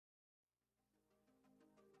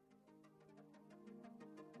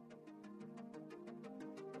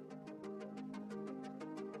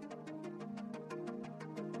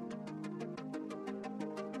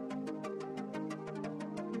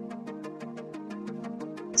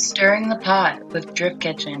Stirring the Pot with Drip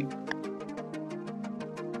Kitchen.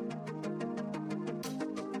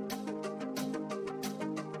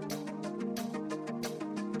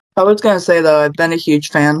 I was going to say, though, I've been a huge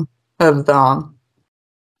fan of the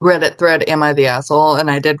Reddit thread, Am I the Asshole? And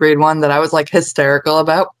I did read one that I was, like, hysterical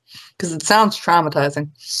about, because it sounds traumatizing.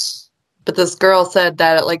 But this girl said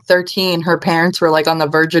that at, like, 13, her parents were, like, on the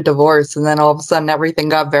verge of divorce, and then all of a sudden everything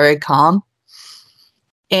got very calm.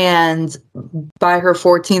 And by her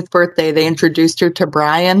 14th birthday, they introduced her to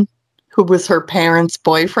Brian, who was her parents'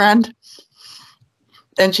 boyfriend.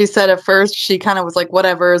 And she said at first she kind of was like,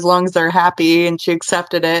 whatever, as long as they're happy, and she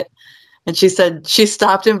accepted it. And she said she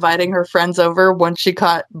stopped inviting her friends over once she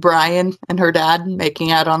caught Brian and her dad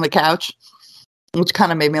making out on the couch, which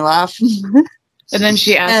kind of made me laugh. And then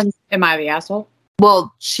she asked, am I the asshole?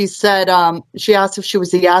 Well, she said she asked if she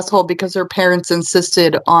was the asshole because her parents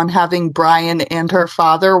insisted on having Brian and her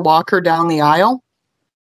father walk her down the aisle.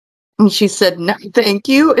 And she said, no, thank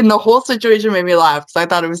you. And the whole situation made me laugh because I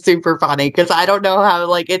thought it was super funny because I don't know how,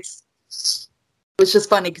 like, it's just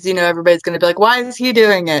funny because, you know, everybody's going to be like, why is he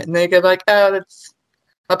doing it? And they go like, oh, that's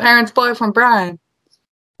my parents' boyfriend, Brian.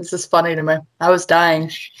 This is funny to me. I was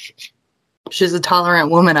dying. She's a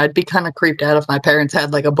tolerant woman. I'd be kind of creeped out if my parents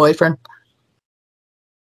had, like, a boyfriend.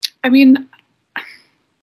 I mean,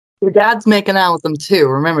 your dad's making out with them too.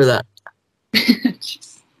 Remember that.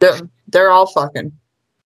 they're all fucking.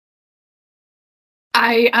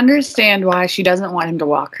 I understand why she doesn't want him to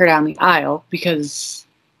walk her down the aisle because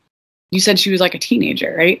you said she was like a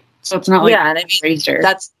teenager, right? So it's not like raised her.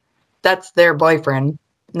 That's their boyfriend,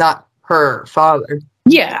 not her father.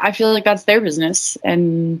 Yeah, I feel like that's their business,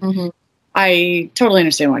 and I totally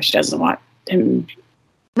understand why she doesn't want him.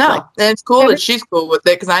 No, and it's cool that she's cool with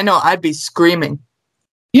it, because I know I'd be screaming.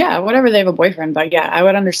 Yeah, whatever, they have a boyfriend, but yeah, I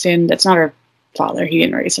would understand. It's not her father. He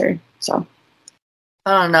didn't raise her, so.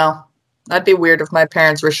 I don't know. That'd be weird if my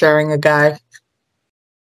parents were sharing a guy.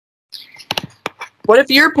 What if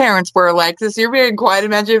your parents were Alexis? You're being quiet.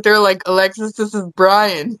 Imagine if they're like, Alexis, this is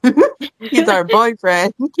Brian. He's our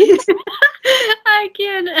boyfriend. I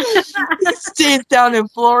can't. He stays down in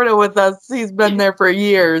Florida with us. He's been there for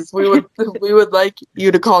years. We would like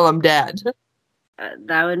you to call him Dad.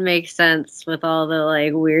 That would make sense with all the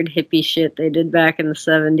like weird hippie shit they did back in the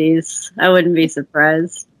 70s. I wouldn't be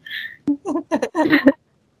surprised.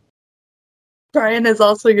 Brian is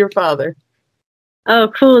also your father.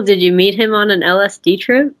 Oh, cool. Did you meet him on an LSD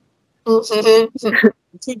trip?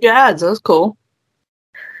 Two dads. That's cool.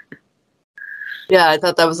 Yeah, I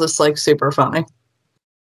thought that was just, like, super funny.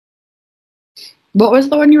 What was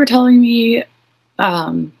the one you were telling me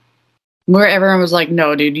where everyone was like,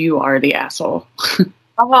 no, dude, you are the asshole?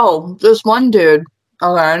 Oh, this one dude.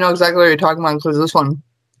 Okay, I know exactly what you're talking about because this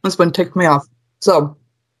one ticked me off. So,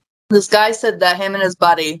 this guy said that him and his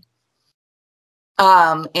buddy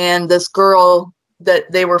and this girl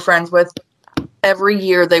that they were friends with, every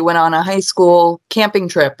year they went on a high school camping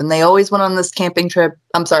trip, and they always went on this camping trip.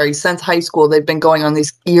 I'm sorry, since high school, they've been going on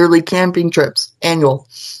these yearly camping trips, annual.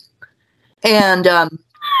 And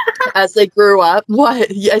as they grew up,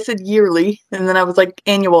 what? I said yearly, and then I was like,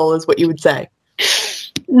 annual is what you would say.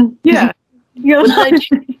 Yeah. What did I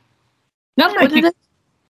do? Nothing.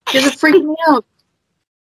 Did it freak me out?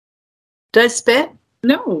 Did I spit?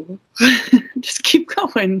 No. Just keep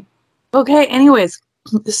going. Okay, anyways,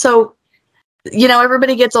 so, you know,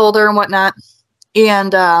 everybody gets older and whatnot,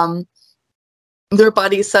 and their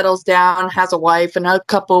buddy settles down, has a wife, and a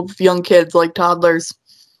couple of young kids, like toddlers.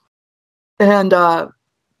 And the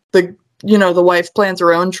wife plans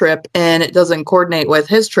her own trip, and it doesn't coordinate with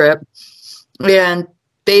his trip. And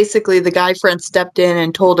basically, the guy friend stepped in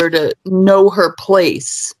and told her to know her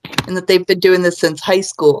place, and that they've been doing this since high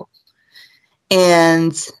school.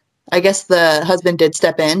 And I guess the husband did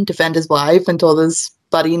step in, defend his wife, and told his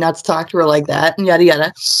buddy not to talk to her like that, and yada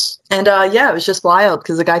yada. And yeah, it was just wild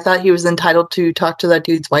because the guy thought he was entitled to talk to that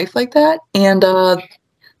dude's wife like that. And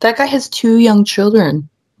that guy has 2 young children.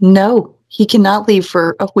 No, he cannot leave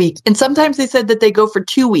for a week. And sometimes they said that they go for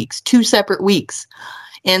 2 weeks, 2 separate weeks.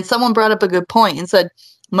 And someone brought up a good point and said,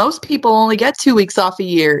 most people only get 2 weeks off a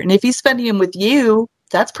year. And if he's spending them with you,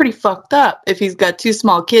 that's pretty fucked up if he's got 2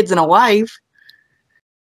 small kids and a wife.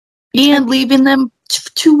 And leaving them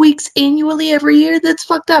 2 weeks annually every year, that's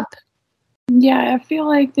fucked up. Yeah, I feel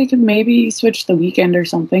like they could maybe switch the weekend or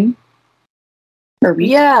something. Or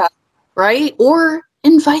week. Yeah, right? Or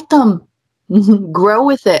invite them. Grow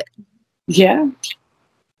with it. Yeah.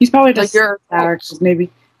 He's probably just like sour because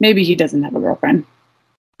maybe he doesn't have a girlfriend.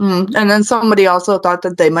 And then somebody also thought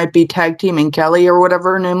that they might be tag teaming Kelly or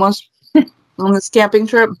whatever her name was on this camping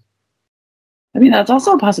trip. I mean, that's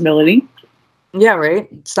also a possibility. Yeah, right?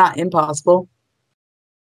 It's not impossible.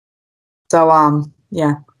 So,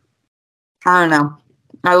 yeah. I don't know.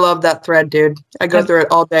 I love that thread, dude. I go through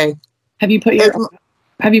it all day. Have you put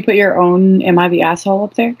your own Am I the Asshole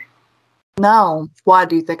up there? No. Why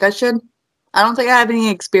do you think I should? I don't think I have any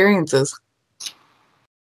experiences.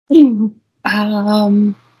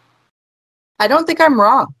 Um, I don't think I'm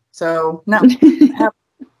wrong. So, no.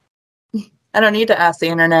 I don't need to ask the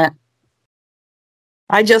internet.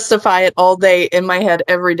 I justify it all day in my head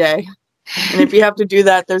every day. And if you have to do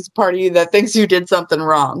that, there's a part of you that thinks you did something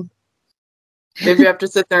wrong. If you have to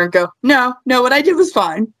sit there and go, no, what I did was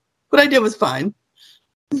fine. What I did was fine.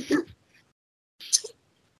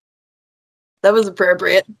 That was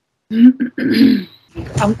appropriate. I'm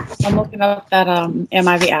looking up that Am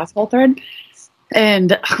I the Asshole thread?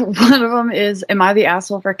 And one of them is, am I the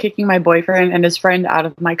asshole for kicking my boyfriend and his friend out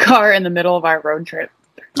of my car in the middle of our road trip?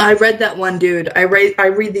 I read that one, dude. I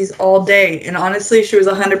read these all day, and honestly, she was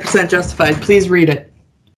 100% justified. Please read it.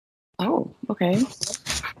 Oh, okay.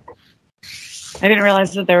 I didn't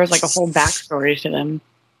realize that there was like a whole backstory to them.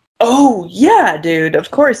 Oh, yeah, dude.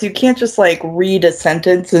 Of course, you can't just like read a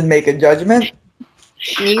sentence and make a judgment.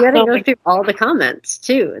 You gotta go through all the comments,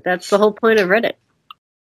 too. That's the whole point of Reddit.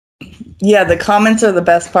 Yeah, the comments are the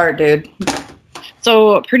best part, dude.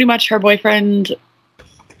 So pretty much her boyfriend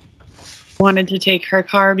wanted to take her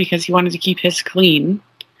car because he wanted to keep his clean.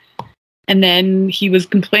 And then he was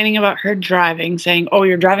complaining about her driving, saying, oh,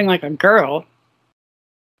 you're driving like a girl.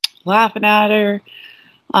 Laughing at her.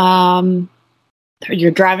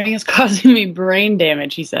 Your driving is causing me brain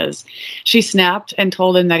damage, he says. She snapped and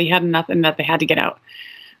told him that he had enough and that they had to get out.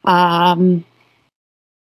 Damn,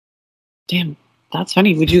 that's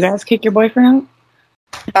funny. Would you guys kick your boyfriend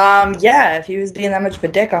out? Yeah, if he was being that much of a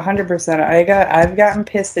dick, 100%. I've gotten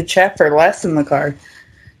pissed at Chet for less in the car.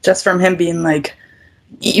 Just from him being like,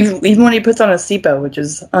 even when he puts on a seatbelt, which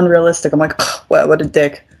is unrealistic, I'm like, oh, wow, what a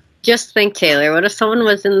dick. Just think, Taylor, what if someone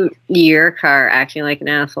was in your car acting like an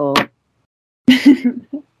asshole? I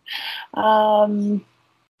don't know.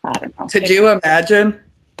 Could you imagine?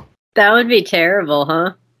 That would be terrible,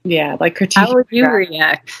 huh? Yeah, like critiquing. How would you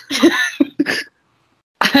react?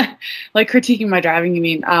 Like critiquing my driving, you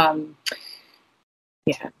mean?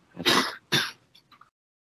 Yeah.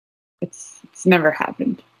 It's never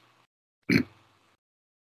happened.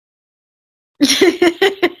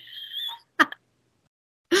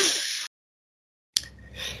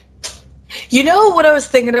 You know what I was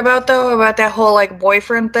thinking about, though, about that whole, like,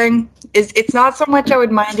 boyfriend thing? Is it's not so much I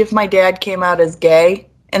would mind if my dad came out as gay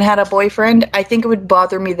and had a boyfriend. I think it would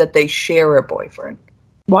bother me that they share a boyfriend.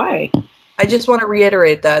 Why? I just want to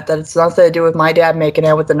reiterate that it's nothing to do with my dad making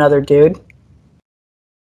out with another dude.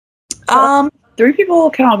 Three people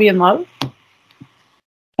can all be in love.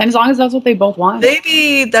 And as long as that's what they both want.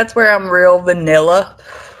 Maybe that's where I'm real vanilla.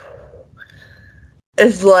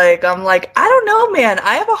 It's like, I'm like, I don't know, man.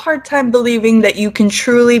 I have a hard time believing that you can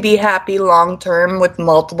truly be happy long term with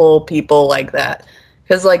multiple people like that.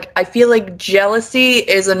 Because, like, I feel like jealousy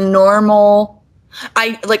is a normal...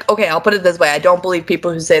 okay, I'll put it this way. I don't believe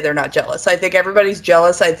people who say they're not jealous. I think everybody's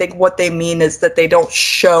jealous. I think what they mean is that they don't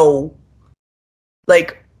show,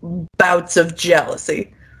 like, bouts of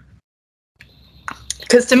jealousy.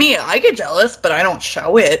 Because to me, I get jealous, but I don't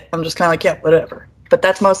show it. I'm just kind of like, yeah, whatever. But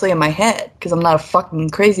that's mostly in my head, because I'm not a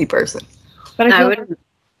fucking crazy person. But I would...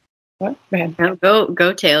 What? Go ahead. No,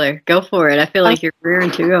 go, Taylor. Go for it. I feel like you're rearing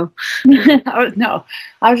to go. No.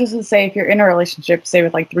 I was just going to say, if you're in a relationship, say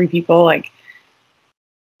with, like, 3 people, like,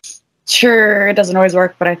 sure, it doesn't always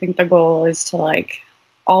work, but I think the goal is to, like,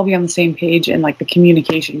 all be on the same page, and, like, the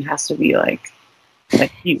communication has to be, like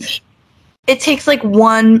huge. It takes, like,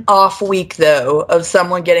 one off week, though, of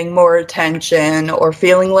someone getting more attention or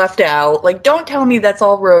feeling left out. Like, don't tell me that's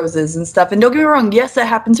all roses and stuff. And don't get me wrong, yes, that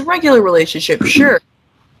happens in regular relationships, sure.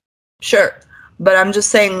 Sure. But I'm just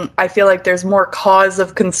saying, I feel like there's more cause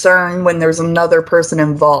of concern when there's another person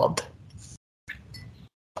involved.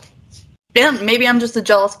 Yeah, maybe I'm just a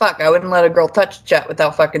jealous fuck. I wouldn't let a girl touch Chet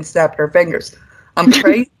without fucking snapping her fingers. I'm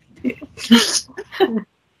crazy.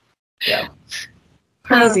 Yeah.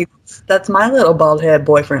 Crazy. That's my little bald head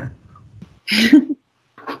boyfriend. I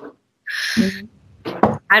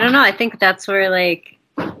don't know. I think that's where, like,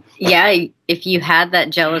 yeah, if you had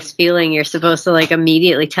that jealous feeling, you're supposed to, like,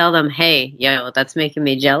 immediately tell them, hey, that's making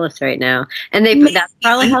me jealous right now. And that's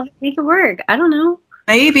probably how they make it work. I don't know.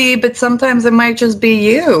 Maybe, but sometimes it might just be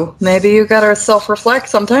you. Maybe you gotta self-reflect.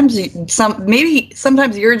 Sometimes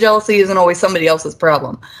your jealousy isn't always somebody else's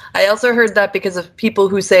problem. I also heard that because of people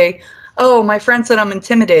who say, oh, my friend said I'm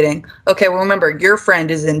intimidating. Okay, well, remember, your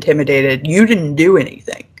friend is intimidated. You didn't do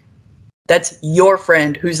anything. That's your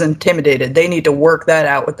friend who's intimidated. They need to work that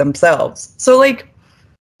out with themselves. So, like,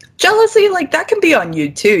 jealousy, like, that can be on you,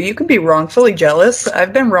 too. You can be wrongfully jealous.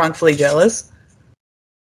 I've been wrongfully jealous.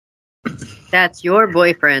 That's your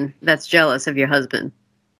boyfriend that's jealous of your husband.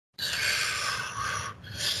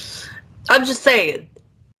 I'm just saying.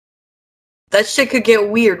 That shit could get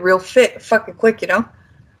weird real fucking quick, you know?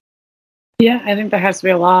 Yeah, I think there has to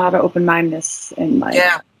be a lot of open-mindedness and, like,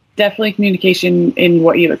 definitely communication in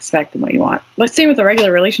what you expect and what you want. Let's say with a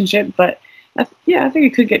regular relationship, but I think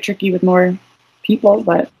it could get tricky with more people,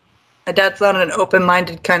 but... My dad's not an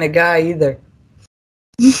open-minded kind of guy either.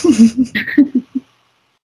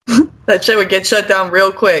 That shit would get shut down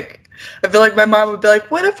real quick. I feel like my mom would be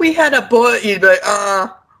like, what if we had a boy? You'd be like,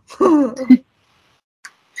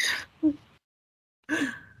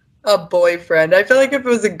 a boyfriend. I feel like if it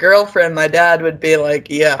was a girlfriend, my dad would be like,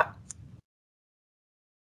 yeah.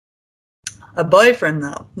 A boyfriend,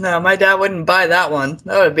 though. No, my dad wouldn't buy that one.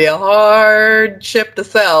 That would be a hard ship to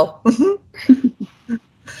sell.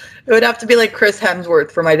 It would have to be like Chris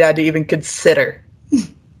Hemsworth for my dad to even consider.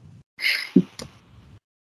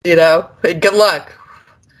 You know? Hey, good luck.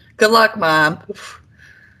 Good luck, Mom.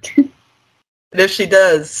 But if she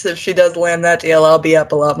does land that deal, I'll be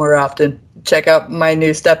up a lot more often. Check out my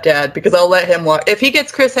new stepdad, because I'll let him walk. If he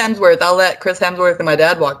gets Chris Hemsworth, I'll let Chris Hemsworth and my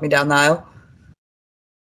dad walk me down the aisle.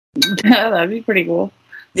 That'd be pretty cool.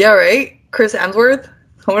 Yeah, right? Chris Hemsworth?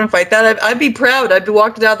 I wouldn't fight that. I'd be proud. I'd be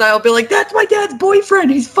walking down the aisle, be like, that's my dad's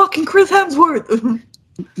boyfriend. He's fucking Chris Hemsworth.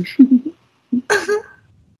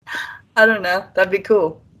 I don't know. That'd be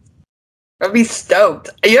cool. I'd be stoked.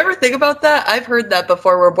 You ever think about that? I've heard that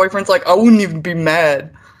before, where a boyfriend's like, I wouldn't even be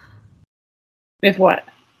mad. If what?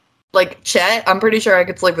 Like, Chet, I'm pretty sure I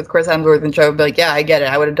could sleep with Chris Hemsworth and Chet would be like, yeah, I get it.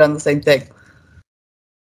 I would have done the same thing.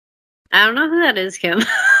 I don't know who that is, Kim.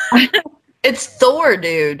 It's Thor,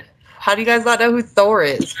 dude. How do you guys not know who Thor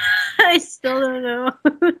is? I still don't know.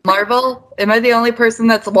 Marvel? Am I the only person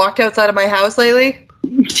that's walked outside of my house lately?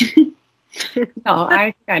 No,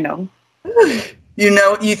 I know.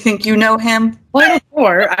 You think you know him? Well, I know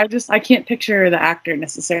Thor. I can't picture the actor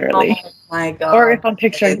necessarily. Oh my god. Or if I'm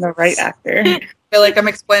picturing the right actor. I feel like I'm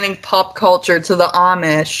explaining pop culture to the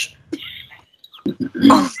Amish.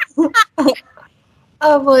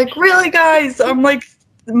 I'm like, really, guys? I'm like,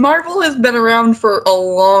 Marvel has been around for a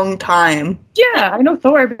long time. Yeah, I know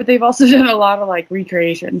Thor, but they've also done a lot of, like,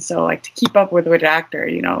 recreations, so, like, to keep up with which actor,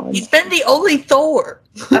 you know. He's been the only Thor.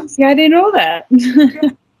 See, I didn't know that.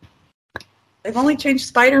 They've only changed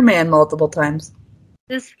Spider-Man multiple times.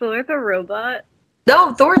 Is Thor the robot?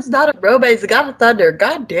 No, Thor's not a robot. He's a god of thunder.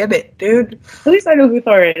 God damn it, dude. At least I know who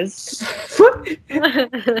Thor is. I'm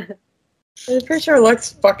pretty sure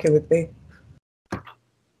Luck's fucking with me.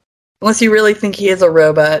 Unless you really think he is a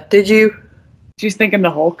robot. Did you? She's thinking the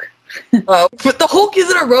Hulk. Oh, but the Hulk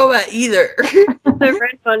isn't a robot either. The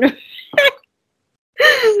red one.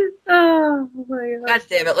 Oh my god. God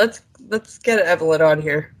damn it. Let's get Evelyn on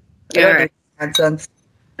here. All right. Nonsense.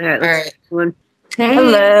 All right. One. Hey.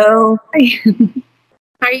 Hello.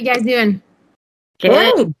 How are you guys doing?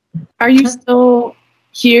 Good. Are you still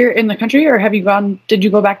here in the country, or did you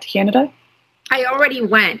go back to Canada? I already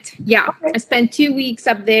went. Yeah. Okay. I spent 2 weeks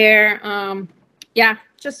up there.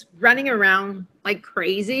 Just running around like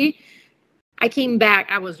crazy. I came back.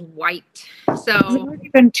 I was wiped. Has it So, already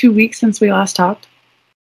been 2 weeks since we last talked?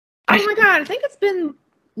 oh my God, I think it's been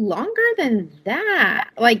longer than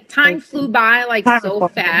that. Like, time flew by like Time so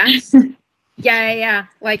was fast. Yeah.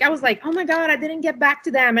 Like, I was like, oh my God, I didn't get back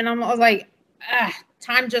to them. And I was like,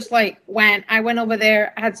 time just like went. I went over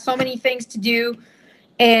there. I had so many things to do.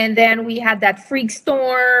 And then we had that freak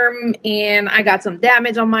storm, and I got some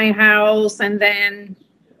damage on my house. And then,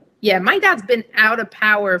 yeah, my dad's been out of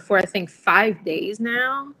power for, I think, 5 days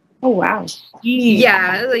now. Oh, wow.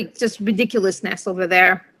 Yeah, like just ridiculousness over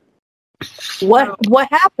there. What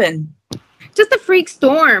happened? Just a freak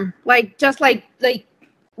storm. Like, just like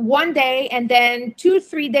 1 day, and then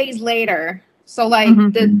 2-3 days later. So, like,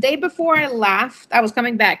 the day before I left, I was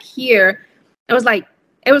coming back here. It was like,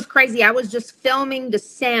 it was crazy. I was just filming the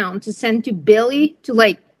sound to send to Billy to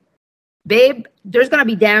like, babe, there's going to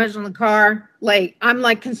be damage on the car. Like, I'm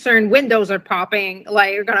like concerned windows are popping.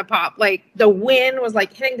 Like, you're going to pop. Like, the wind was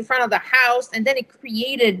like hitting the front of the house. And then it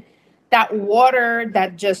created that water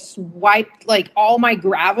that just wiped like all my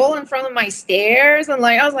gravel in front of my stairs. And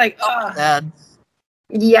like, I was like, oh, Dad.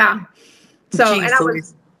 yeah. So, Jeez, and I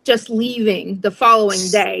was just leaving the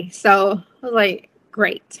following day. So I was like,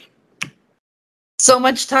 great. So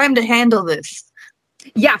much time to handle this.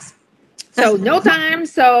 Yes. So no time.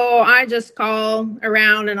 So I just call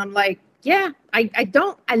around and I'm like, yeah, I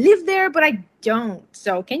live there, but I don't.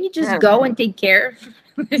 So can you just go and take care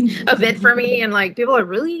of it for me? And like, people are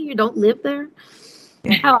really, you don't live there?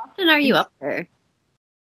 How often are you up there?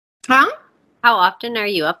 Huh? How often are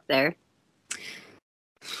you up there?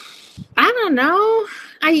 I don't know.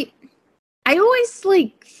 I always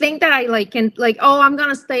like think that I like can like, oh, I'm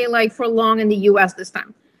gonna stay like for long in the US this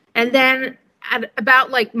time. And then at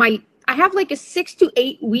about like I have like a 6 to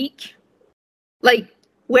 8 week, like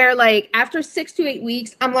where like after 6 to 8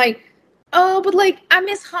 weeks, I'm like, oh, but like I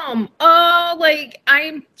miss home. Oh, like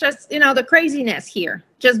I'm just, the craziness here,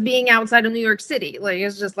 just being outside of New York City. Like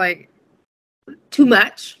it's just like too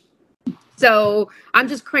much. So I'm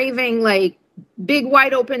just craving like big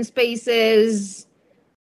wide open spaces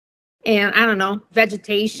and I don't know,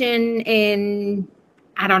 vegetation and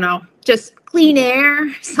I don't know, just clean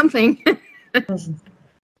air, something.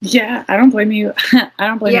 Yeah, I don't blame you. I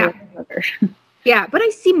don't blame you. Yeah, but I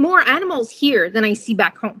see more animals here than I see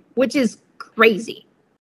back home, which is crazy.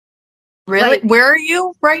 Really? Like, where are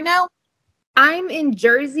you right now? I'm in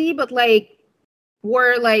Jersey, but like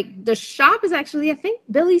where like the shop is actually, I think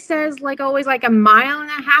Billy says like always like a mile and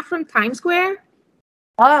a half from Times Square.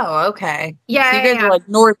 Oh, okay. Yeah, so you guys are like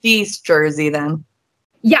northeast Jersey then.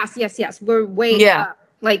 Yes. We're way up,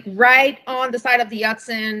 like right on the side of the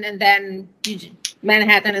Hudson, and then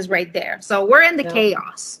Manhattan is right there. So we're in the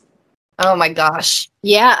chaos. Oh my gosh.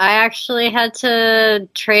 Yeah, I actually had to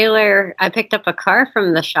I picked up a car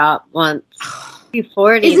from the shop once.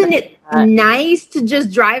 240. Isn't it nice to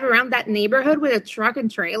just drive around that neighborhood with a truck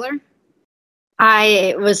and trailer?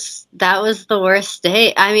 That was the worst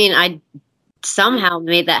day. I mean, I somehow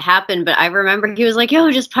made that happen, but I remember he was like,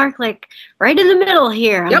 yo, just park like right in the middle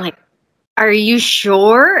here. I'm like, are you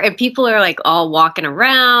sure? And people are like all walking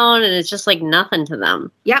around and it's just like nothing to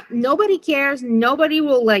them. Yeah, nobody cares. Nobody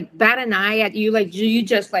will like bat an eye at you. Like you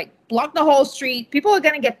just like block the whole street. People are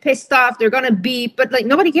going to get pissed off. They're going to beep, but like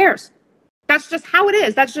nobody cares. That's just how it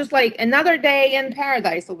is. That's just like another day in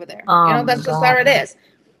paradise over there. That's just how it is.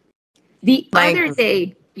 The other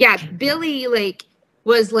day, Billy like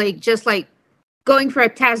was like just like going for a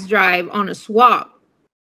test drive on a swap.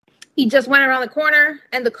 He just went around the corner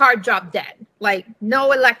and the car dropped dead. Like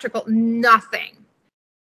no electrical, nothing.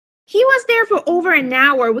 He was there for over an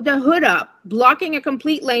hour with the hood up, blocking a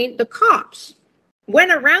complete lane. The cops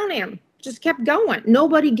went around him, just kept going.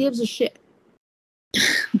 Nobody gives a shit.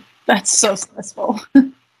 That's so stressful.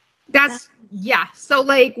 So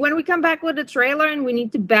like when we come back with the trailer and we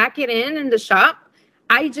need to back it in the shop,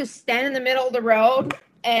 I just stand in the middle of the road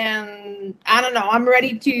and I don't know, I'm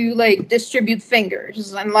ready to like distribute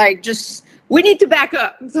fingers and like just we need to back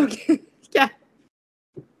up. It's okay. Yeah.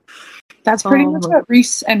 That's pretty much what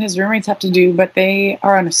Reese and his roommates have to do, but they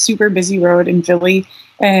are on a super busy road in Philly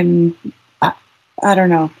and I don't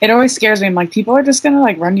know. It always scares me. I'm like, people are just gonna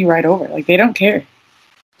like run you right over. Like they don't care.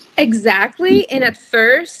 Exactly. And at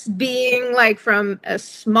first, being like from a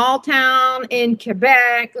small town in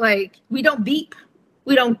Quebec, like we don't beep.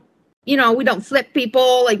 We don't, we don't flip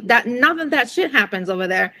people like that. None of that shit happens over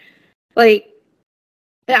there. Like,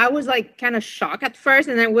 I was like kind of shocked at first.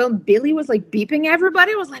 And then Billy was like beeping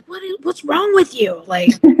everybody. I was like, what's wrong with you? Like,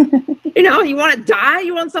 you want to die?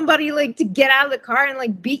 You want somebody like to get out of the car and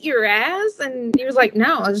like beat your ass? And he was like,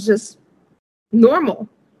 no, it's just normal.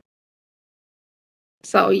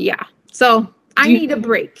 So, yeah. So, I need a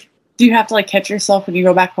break. Do you have to, like, catch yourself when you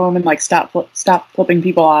go back home and, like, stop flipping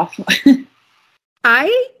people off?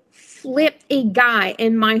 I flipped a guy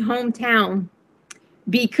in my hometown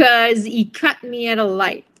because he cut me at a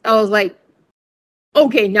light. I was like,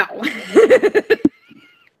 okay, no.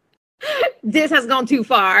 This has gone too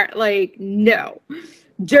far. Like, no.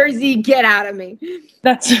 Jersey, get out of me.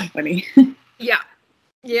 That's so funny. Yeah.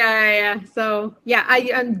 So,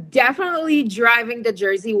 I am definitely driving the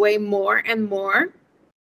Jersey way more and more,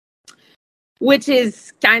 which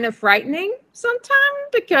is kind of frightening sometimes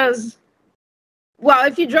because, well,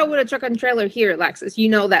 if you drove with a truck and trailer here, Alexis, you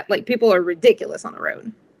know that, like, people are ridiculous on the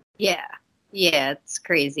road. Yeah, it's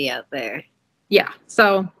crazy out there. Yeah,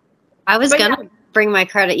 so. I was going to bring my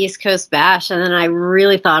car to East Coast Bash, and then I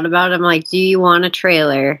really thought about it. I'm like, do you want a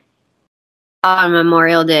trailer on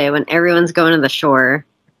Memorial Day when everyone's going to the shore?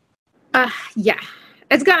 Yeah.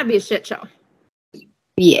 It's gonna be a shit show.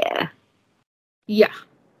 Yeah.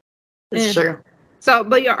 It's true. So,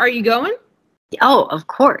 but are you going? Oh, of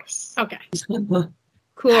course. Okay.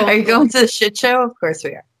 Cool. Are you going to the shit show? Of course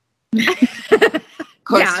we are. Of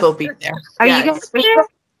course we'll be there. Are you guys there?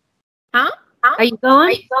 Huh? Are you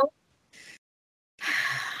going?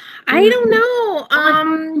 I don't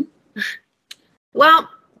know. Well,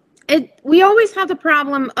 we always have the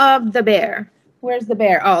problem of the bear. Where's the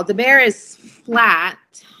bear? Oh, the bear is flat.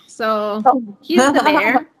 So he's the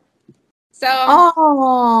bear. So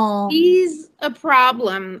Oh. he's a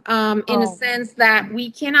problem in a sense that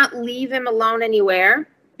we cannot leave him alone anywhere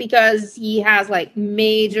because he has like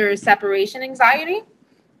major separation anxiety.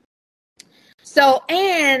 So,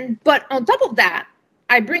 but on top of that,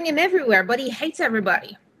 I bring him everywhere, but he hates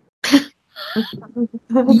everybody.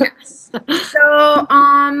 Yes. So,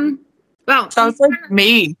 well, Sounds like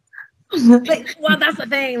me. well, that's the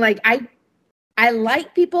thing. Like, I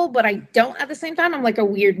like people, but I don't at the same time. I'm like a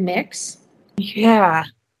weird mix. Yeah.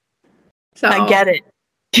 So I get it.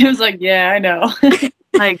 He was like, yeah, I know.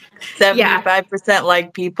 Like 75%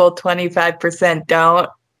 like people, 25% don't.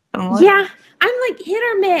 Yeah, I'm like hit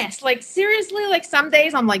or miss. Like seriously, like some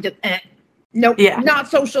days I'm like, nope, not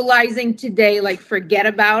socializing today. Like forget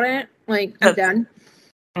about it. Like I'm done.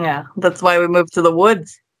 Yeah, that's why we moved to the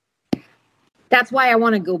woods. That's why I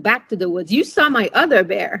want to go back to the woods. You saw my other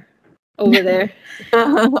bear over there.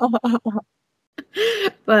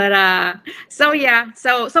 But so yeah,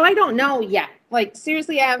 so I don't know yet. Like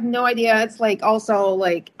seriously, I have no idea. It's like also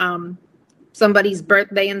like somebody's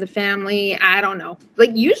birthday in the family. I don't know.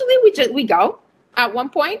 Like usually we go at one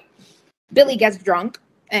point. Billy gets drunk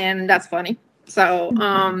and that's funny. So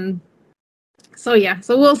so yeah,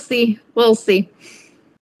 so we'll see.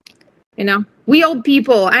 You know, we old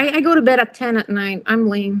people. I go to bed at 10 at night. I'm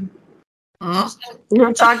lame.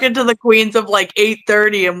 We're talking to the queens of like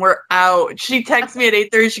 8:30 and we're out. She texts me at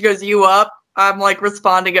 8:30. She goes, "You up?" I'm like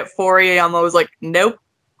responding at 4 a.m. I was like, "Nope."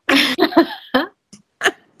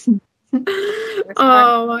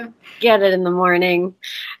 Oh, get it in the morning.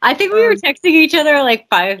 I think we were texting each other like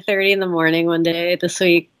 5:30 in the morning one day this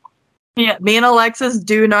week. Yeah, me and Alexis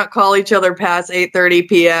do not call each other past 8:30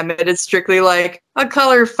 p.m. It is strictly like a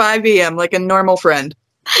color 5 a.m. like a normal friend.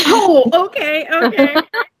 Oh, okay.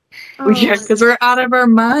 Because we're out of our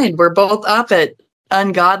mind. We're both up at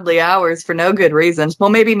ungodly hours for no good reason. Well,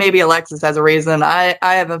 maybe Alexis has a reason. I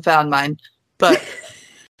haven't found mine. But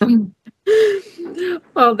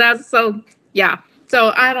well, that's so yeah.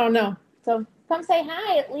 So I don't know. So come say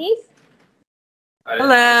hi at least. Hello.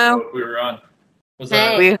 Know if we were on. What's up?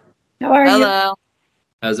 How are you? Hello.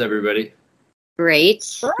 How's everybody?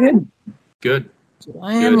 Great. Good.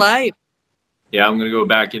 Enjoying life. Yeah, I'm gonna go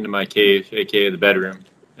back into my cave, aka the bedroom,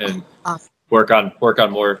 and work on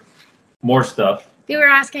more stuff. They were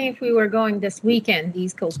asking if we were going this weekend,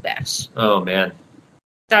 East Coast Bash. Oh man.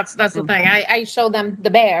 That's the thing. I showed them the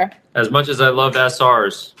bear. As much as I love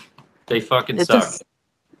SRs, they fucking suck.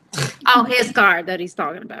 Oh, his car that he's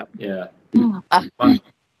talking about. Yeah.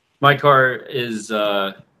 My car is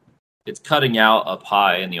it's cutting out up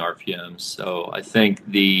high in the RPMs, so I think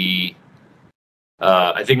maybe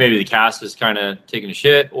the cast is kind of taking a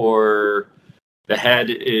shit, or the head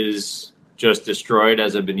is just destroyed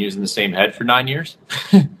as I've been using the same head for 9 years.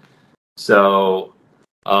 So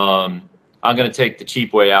I'm going to take the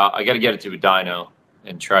cheap way out. I got to get it to a dyno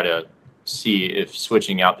and try to see if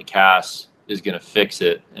switching out the cast is going to fix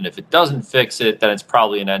it. And if it doesn't fix it, then it's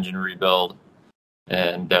probably an engine rebuild.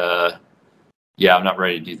 And yeah, I'm not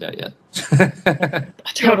ready to do that yet.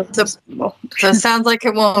 So it sounds like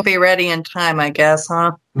it won't be ready in time, I guess,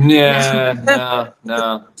 huh? Yeah,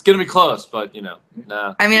 no. It's going to be close, but, no.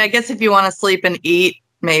 I mean, I guess if you want to sleep and eat,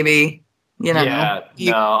 maybe, Yeah,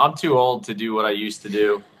 no, I'm too old to do what I used to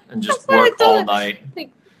do and just work all night.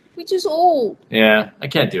 Like, we're just old. Yeah, I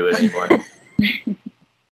can't do it anymore.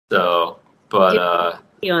 So, but...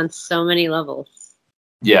 you on so many levels.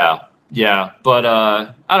 Yeah, but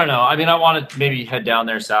I don't know. I mean, I want to maybe head down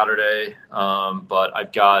there Saturday, but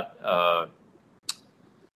I've got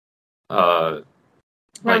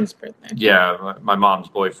Ron's birthday. Yeah, my mom's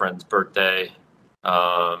boyfriend's birthday,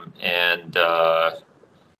 and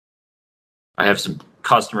I have some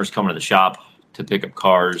customers coming to the shop to pick up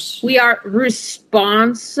cars. We are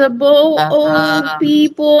responsible old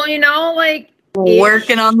people, like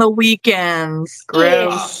working on the weekends.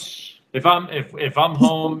 Gross. If I'm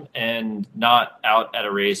home and not out at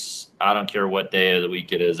a race, I don't care what day of the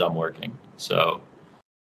week it is, I'm working. So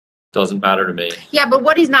doesn't matter to me. Yeah, but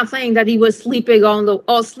what he's not saying that he was sleeping all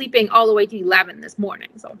the way to 11 this morning.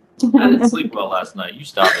 So I didn't sleep well last night. You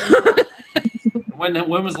stop it.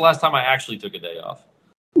 When was the last time I actually took a day off?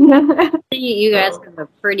 You guys have a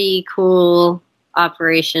pretty cool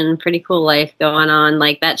operation, pretty cool life going on.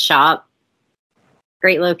 Like that shop,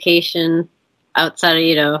 great location.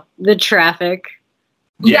 Outside of the traffic.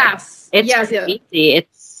 Yeah. Yes, it's crazy.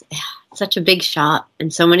 It's such a big shop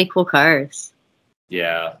and so many cool cars.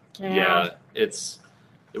 Yeah. It's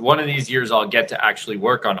one of these years I'll get to actually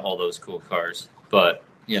work on all those cool cars. But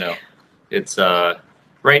it's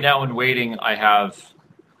right now in waiting. I have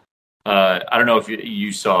I don't know if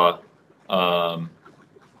you saw.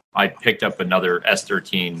 I picked up another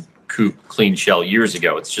S13 coupe clean shell years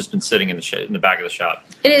ago. It's just been sitting in the back of the shop.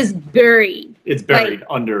 It is buried. It's buried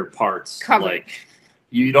under parts. Covered. Like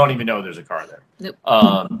you don't even know there's a car there.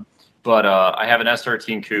 Nope. But I have an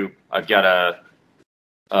S13 coupe. I've got a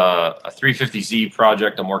 350Z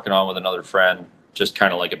project I'm working on with another friend, just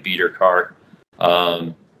kind of like a beater car.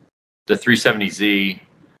 The 370Z,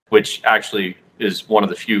 which actually is one of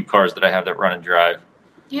the few cars that I have that run and drive.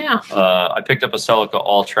 Yeah. I picked up a Celica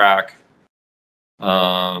All Track.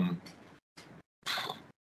 God.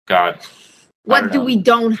 What do we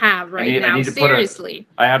don't have right now? I need to Seriously.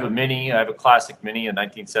 I have a Mini. I have a classic Mini, a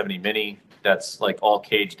 1970 Mini that's like all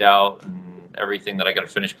caged out and everything that I got to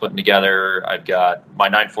finish putting together. I've got my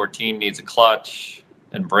 914 needs a clutch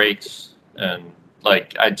and brakes, and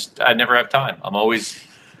like I never have time. I'm always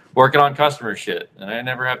working on customer shit, and I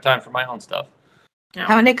never have time for my own stuff.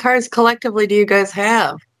 How many cars collectively do you guys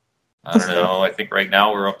have? I don't know. I think right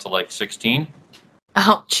now we're up to like 16.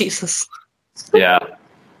 Oh, Jesus. Yeah.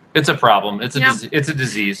 It's a problem. It's a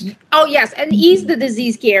disease. Oh, yes. And he's the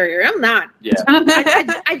disease carrier. I'm not. Yeah.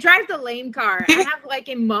 I drive the lame car. I have like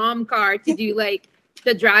a mom car to do like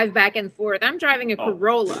the drive back and forth. I'm driving a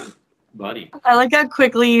Corolla. Buddy. I like how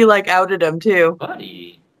quickly you like outed him too.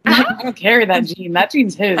 Buddy. I don't carry that gene. That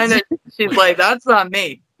gene's his. I know. She's like, that's not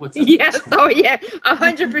me. Yes. Oh, yeah.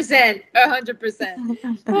 100%.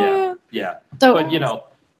 100%. Yeah. So, But, you know,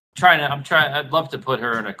 I'd love to put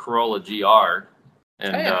her in a Corolla GR.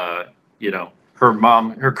 And, you know,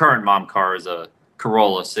 her current mom car is a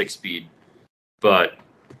Corolla 6-speed. But,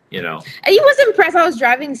 you know. I was impressed. I was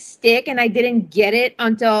driving stick and I didn't get it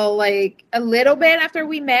until like a little bit after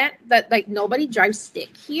we met that like nobody drives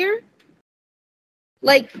stick here.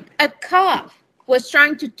 Like a cop was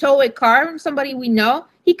trying to tow a car from somebody we know.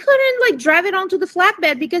 He couldn't like drive it onto the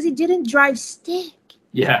flatbed because he didn't drive stick.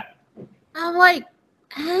 Yeah. I'm like,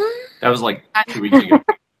 huh? That was like 2 weeks ago.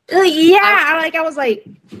 Yeah, I was like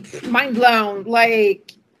mind blown.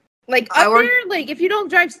 Like up there, like if you don't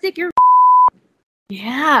drive stick, you're.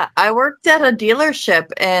 Yeah, I worked at a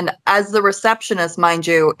dealership and as the receptionist, mind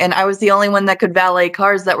you, and I was the only one that could valet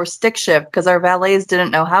cars that were stick shift because our valets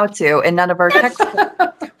didn't know how to, and none of our techs.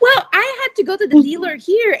 Well, I had to go to the dealer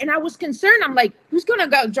here, and I was concerned. I'm like, who's gonna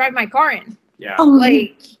go drive my car in? Yeah.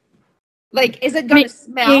 Like, is it gonna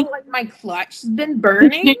smell like my clutch has been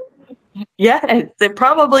burning? Yes, it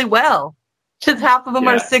probably will. Because half of them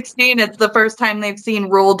are 16. It's the first time they've seen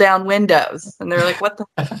roll down windows, and they're like, "What the?"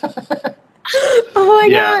 Oh my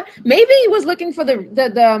god! Maybe he was looking for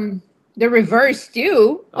the reverse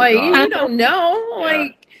too. Like you don't know.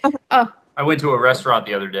 Like, I went to a restaurant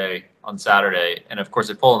the other day on Saturday, and of course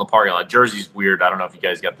I pull in the parking lot. Jersey's weird. I don't know if you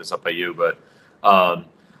guys got this up by you, but I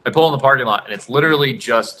pull in the parking lot, and it's literally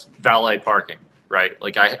just valet parking. Right?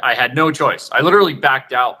 Like I had no choice. I literally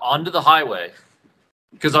backed out onto the highway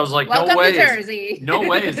because I was like, welcome no way, to Jersey. No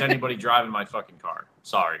way is anybody driving my fucking car.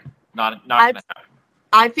 Sorry, not gonna happen.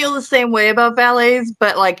 I feel the same way about valets,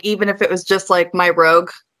 but like even if it was just like my Rogue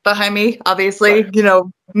behind me, obviously, you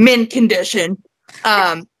know, mint condition.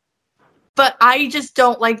 But I just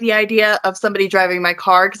don't like the idea of somebody driving my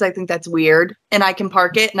car because I think that's weird, and I can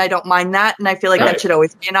park it, and I don't mind that, and I feel like that should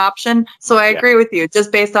always be an option. So I agree with you.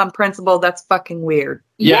 Just based on principle, that's fucking weird.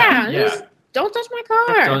 Yeah. Don't touch my car.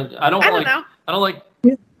 I don't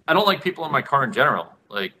like people in my car in general.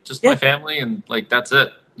 Like just my family, and like that's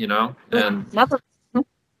it. You know, and nothing.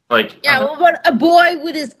 Like but a boy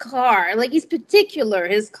with his car, like he's particular.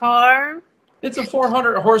 His car. It's a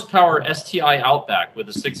 400 horsepower STI Outback with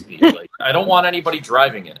a 6-speed. Like, I don't want anybody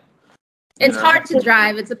driving it. It's hard to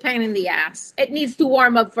drive. It's a pain in the ass. It needs to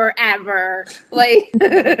warm up forever. Like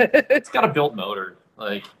it's got a built motor.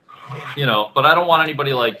 Like, you know, but I don't want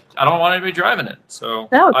anybody driving it. So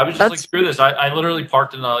I was just like, screw this. I literally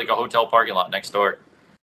parked in a hotel parking lot next door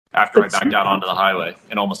after I backed out onto the highway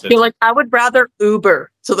and almost hit. You're like, I would rather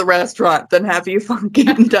Uber to the restaurant than have you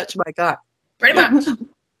fucking touch my car. Pretty much.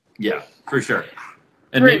 Yeah, for sure.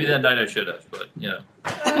 And maybe that night I should have, but you know.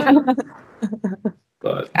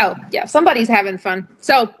 But somebody's having fun.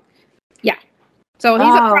 So, yeah. So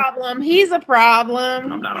he's a problem. He's a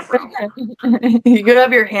problem. I'm not a problem. You could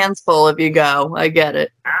have your hands full if you go. I get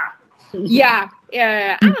it. Yeah.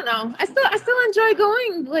 I don't know. I still enjoy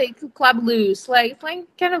going like to Club Loose, like playing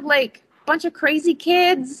kind of like a bunch of crazy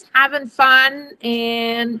kids having fun,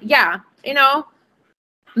 and you know.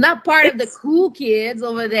 Not part of the cool kids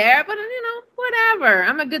over there, but, you know, whatever.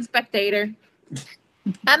 I'm a good spectator.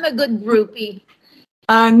 I'm a good groupie.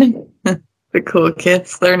 The cool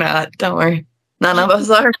kids, they're not. Don't worry. None of us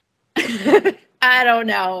are. I don't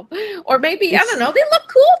know. Or maybe, I don't know. They look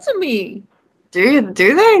cool to me. Do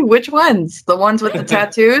they? Which ones? The ones with the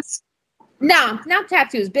tattoos? No, not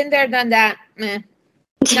tattoos. Been there, done that. Meh.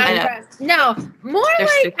 Not I know. impressed. No, more They're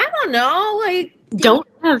like, stupid. I don't know, like. Don't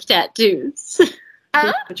have tattoos.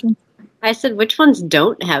 Which ones? I said, which ones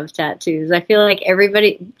don't have tattoos? I feel like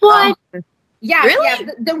everybody. What? Yeah, Really?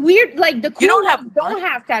 yeah. The weird, like the cool You don't have ones don't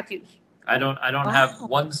have tattoos. I don't have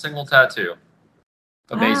one single tattoo.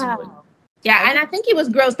 Amazingly. Wow. Yeah, and I think he was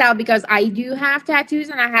grossed out because I do have tattoos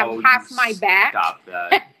and I have Oh, half you my back. Stop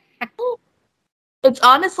that. It's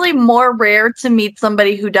honestly more rare to meet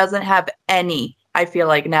somebody who doesn't have any, I feel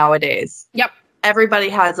like, nowadays. Yep, Everybody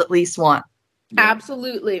has at least one. Yeah.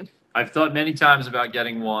 absolutely. I've thought many times about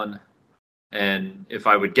getting one, and if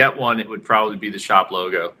I would get one, it would probably be the shop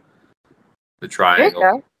logo, the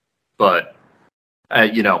triangle. But I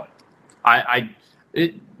know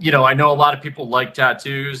a lot of people like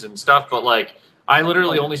tattoos and stuff, but like I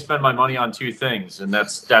literally only spend my money on two things, and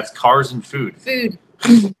that's cars and food. Food.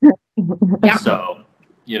 Yeah. So,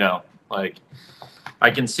 like I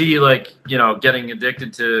can see getting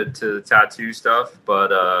addicted to tattoo stuff,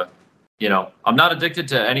 but I'm not addicted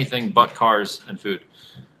to anything but cars and food.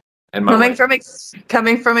 And my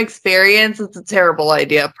Coming from experience, it's a terrible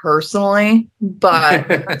idea personally, but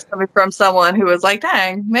it's coming from someone who was like,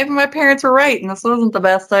 dang, maybe my parents were right and this wasn't the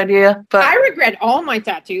best idea. But I regret all my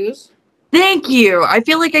tattoos. thank you. I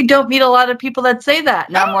feel like I don't meet a lot of people that say that.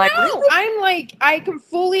 And I'm like, no, I'm like, I can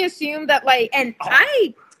fully assume that, like, and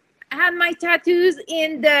I had my tattoos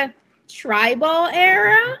in the tribal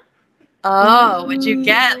era. oh, what'd you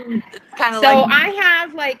get? It's kind of So like I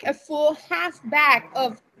have like a full half back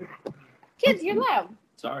of kids. You're loud.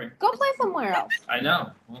 Sorry. Go play somewhere else. I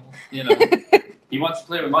know. Well, he wants to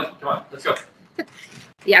play with Monkey. Come on, let's go.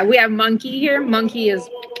 Yeah, we have Monkey here. Monkey is.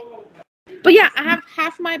 But yeah, I have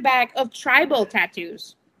half my back of tribal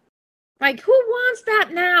tattoos. Like, who wants that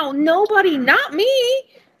now? Nobody, not me.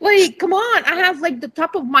 Like, come on. I have like the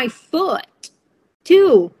top of my foot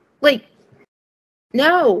too. Like,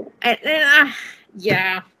 no.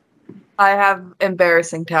 Yeah. I have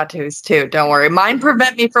embarrassing tattoos too. Don't worry. Mine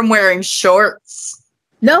prevent me from wearing shorts.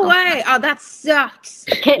 No way. Oh, that sucks.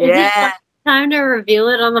 Is it time to reveal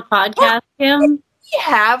it on the podcast, Kim? We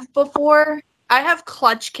have before. I have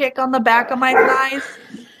clutch kick on the back of my thighs.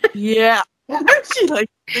 Yeah. She like,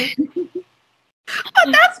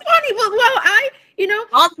 Oh, that's funny. Well,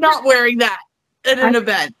 I'm not wearing that at an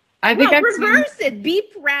event. I think I've seen, reverse it. Be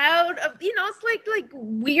proud of, it's like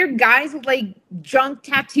weird guys with like junk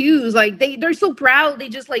tattoos. Like they're so proud. They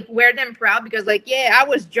just like wear them proud because like, yeah, I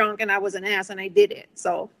was drunk and I was an ass and I did it.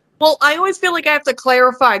 So. Well, I always feel like I have to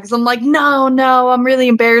clarify because I'm like, no, I'm really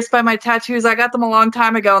embarrassed by my tattoos. I got them a long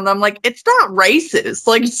time ago. And I'm like, it's not racist.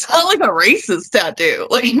 Like, it's not like a racist tattoo.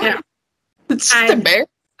 Like, it's just embarrassing.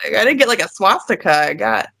 I didn't get like a swastika. I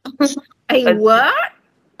got. What?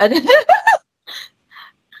 I didn't.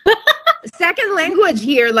 Second language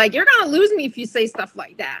here. Like, you're going to lose me if you say stuff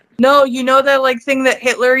like that. No, you know that like thing that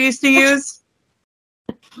Hitler used to use?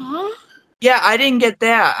 Huh? Yeah, I didn't get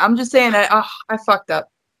that. I'm just saying I fucked up.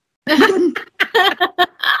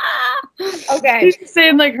 Okay. she's just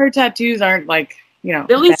saying like her tattoos aren't like, At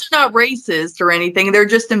least they're not racist or anything. They're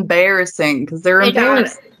just embarrassing because they're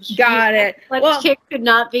embarrassing. Got it. Clutch kick could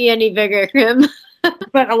not be any bigger, Kim.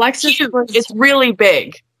 But Alexis It's really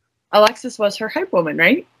big. Alexis was her hype woman,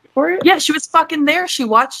 right? For it? Yeah, she was fucking there. She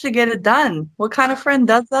watched to get it done. What kind of friend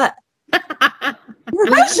does that?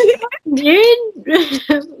 Dude,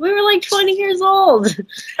 we were like 20 years old.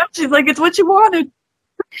 She's like, it's what you wanted.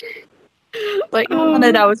 Like, you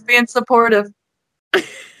wanted. I was being supportive.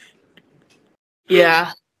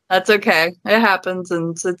 Yeah, that's okay. It happens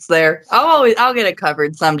and it's there. I'll get it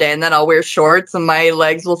covered someday, and then I'll wear shorts and my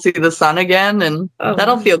legs will see the sun again, and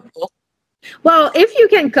that'll feel cool. Well, if you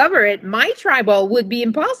can cover it, my tribal would be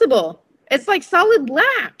impossible. It's like solid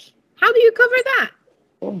black. How do you cover that?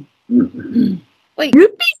 Like,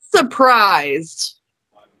 You'd be surprised.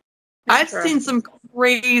 I've seen some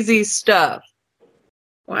crazy stuff.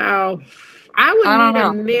 Wow. I would don't need know.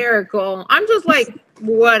 a miracle. I'm just like,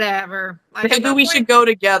 whatever. Like, Maybe we should go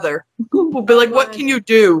together. We'll be like, what can you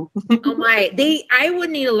do? Oh my, I would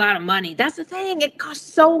need a lot of money. That's the thing. It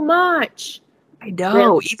costs so much. I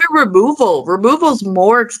know. Even removal. Removal's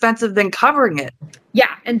more expensive than covering it.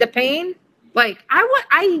 Yeah, and the pain. Like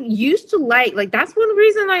I used to like that's one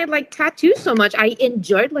reason I like tattoos so much. I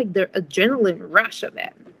enjoyed like the adrenaline rush of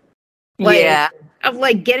it. Like, yeah. Of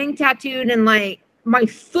like getting tattooed and like my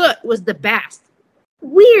foot was the best.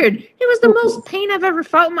 Weird. It was the most pain I've ever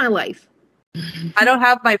felt in my life. I don't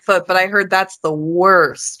have my foot, but I heard that's the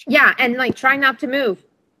worst. Yeah, and like try not to move.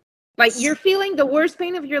 Like you're feeling the worst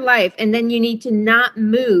pain of your life, and then you need to not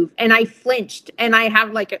move. And I flinched, and I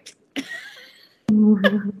have like a.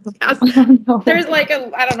 There's like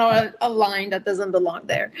I don't know, a line that doesn't belong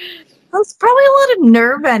there. There's probably a lot of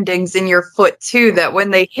nerve endings in your foot too, that when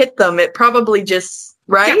they hit them, it probably just,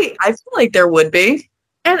 right? Yeah. I feel like there would be.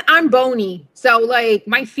 And I'm bony. So like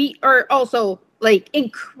my feet are also like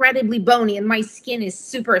incredibly bony, and my skin is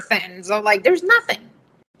super thin. So like there's nothing.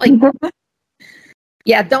 Like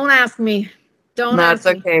yeah, don't ask me. Don't ask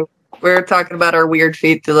me. That's okay. We were talking about our weird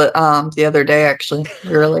feet the other day, actually.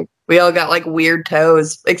 We were like, we all got like weird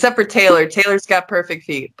toes, except for Taylor. Taylor's got perfect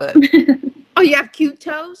feet, but oh, you have cute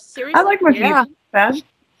toes? Seriously? I like my feet. Bad.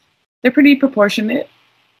 They're pretty proportionate.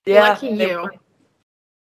 Yeah. Lucky you.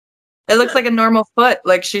 It looks like a normal foot.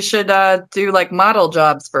 Like she should do like model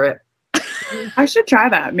jobs for it. I should try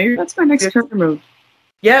that. Maybe that's my next career move.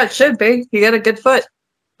 Yeah, it should be. You got a good foot.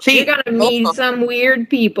 Feet. You're gonna meet some weird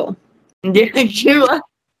people. Yeah, you.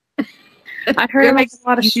 I heard it makes a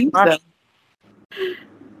lot of shoes. A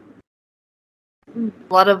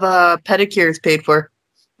lot of pedicures paid for.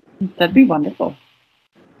 That'd be wonderful,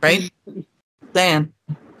 right? Dan.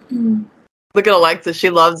 Look at Alexa. She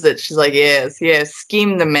loves it. She's like, yes,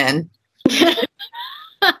 scheme the men.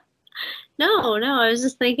 No, I was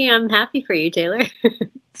just thinking I'm happy for you, Taylor.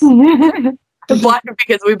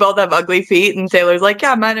 Because we both have ugly feet, and Taylor's like,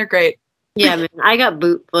 yeah, mine are great. Yeah, man, I got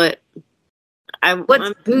boot foot.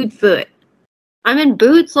 What's boot foot? I'm in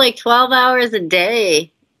boots like 12 hours a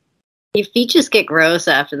day. Your feet just get gross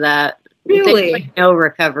after that. Really? Like no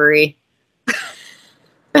recovery.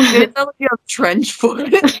 It's not like you have trench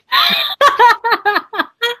foot.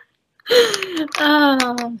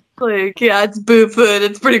 Like, yeah, it's boot foot.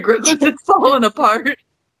 It's pretty gross. It's falling apart.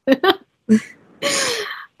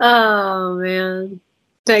 Oh, man.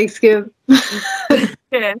 Thanks, Skip.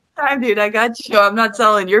 Yeah, time, dude. I got you. I'm not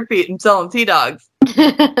selling your feet. I'm selling T-Dogs.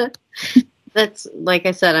 That's, like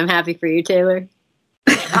I said, I'm happy for you, Taylor.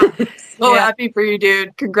 So happy for you,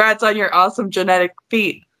 dude. Congrats on your awesome genetic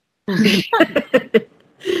feet.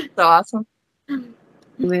 So awesome.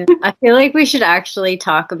 Man, I feel like we should actually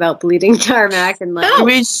talk about Bleeding Tarmac and like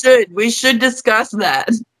we should discuss that.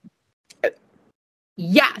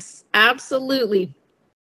 Yes, absolutely.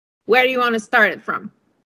 Where do you want to start it from?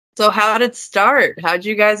 So how did it start? How'd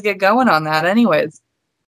you guys get going on that anyways?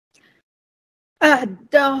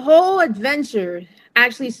 The whole adventure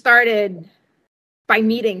actually started by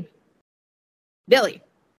meeting Billy.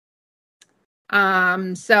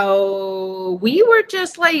 So we were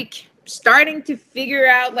just like starting to figure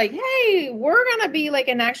out like, hey, we're gonna be like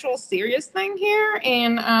an actual serious thing here,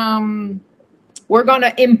 and we're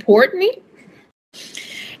gonna import meat.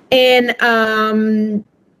 And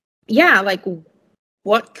like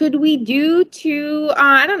what could we do to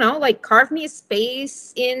I don't know, like carve me a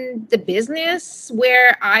space in the business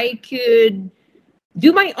where I could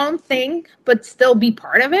do my own thing but still be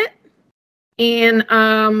part of it. And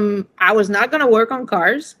I was not going to work on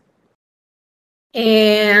cars.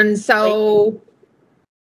 And so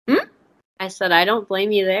I said, I don't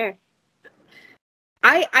blame you there.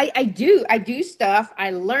 I do stuff.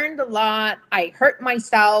 I learned a lot. I hurt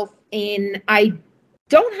myself, and I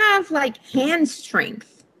don't have like hand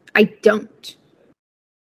strength. I don't.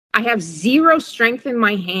 I have zero strength in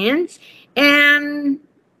my hands, and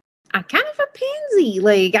I'm kind of a pansy.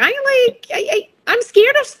 Like I'm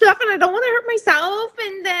scared of stuff, and I don't want to hurt myself.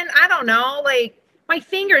 And then I don't know, like my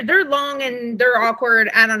fingers, they're long and they're awkward.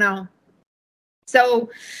 I don't know. So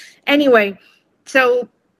anyway, so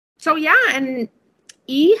yeah, and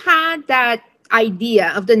he had that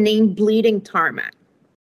idea of the name Bleeding Tarmac.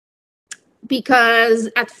 Because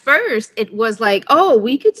at first it was like, oh,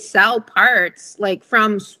 we could sell parts like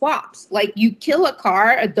from swaps. Like you kill a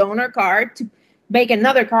car, a donor car, to make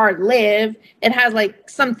another car live. It has like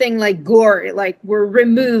something like gore, like we're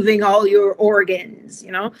removing all your organs,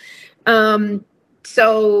 you know?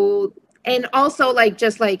 So, and also like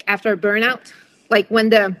just like after a burnout, like when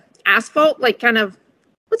the asphalt, like kind of,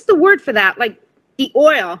 what's the word for that? Like the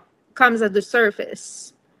oil comes at the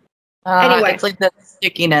surface. Anyway. It's like the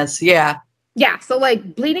stickiness, yeah. Yeah, so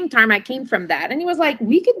like Bleeding Tarmac came from that. And he was like,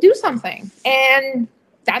 we could do something. And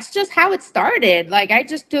that's just how it started. Like I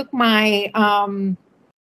just took my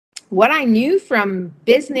what I knew from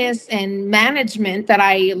business and management that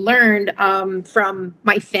I learned from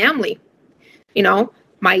my family. You know,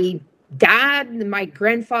 my dad, my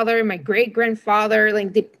grandfather, my great-grandfather,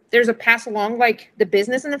 like there's a pass along like the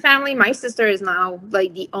business in the family. My sister is now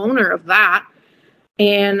like the owner of that.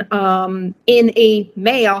 And in a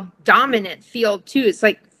male dominant field too, it's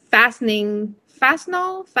like fastening.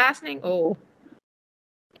 Oh,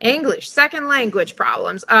 English, second language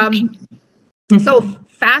problems. So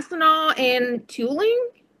Fastenal and tooling.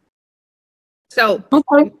 So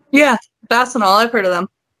Okay. Yeah, Fastenal. I've heard of them.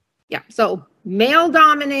 yeah, so male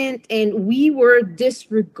dominant, and we were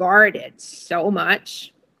disregarded so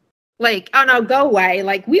much. Like, oh no, go away.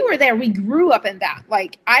 Like, we were there. We grew up in that.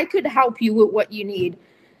 Like, I could help you with what you need.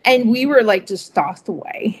 And we were like just tossed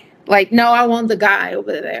away. Like, no, I want the guy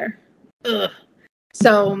over there. Ugh.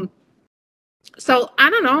 So I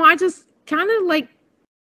don't know. I just kind of like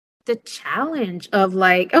the challenge of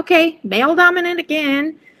like, okay, male dominant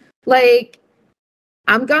again. Like,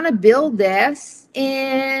 I'm gonna build this,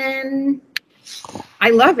 and I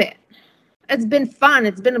love it. It's been fun.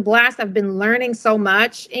 It's been a blast. I've been learning so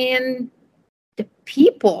much, and the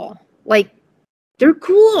people, like, they're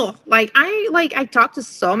cool. I talk to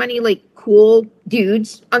so many like cool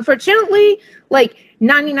dudes. Unfortunately, like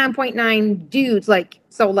 99.9 dudes, like,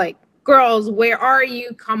 so like, girls, where are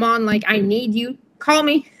you? Come on, like, I need you. Call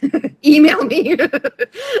me, email me.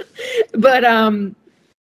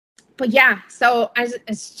 But yeah, so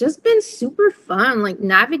it's just been super fun, like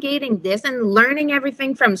navigating this and learning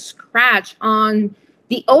everything from scratch on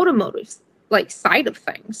the automotive like side of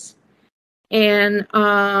things. And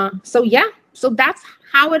so yeah, so that's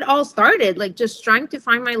how it all started, like just trying to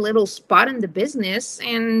find my little spot in the business,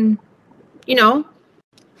 and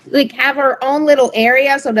like have our own little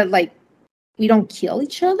area so that like we don't kill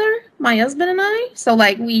each other, my husband and I. So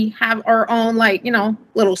like we have our own like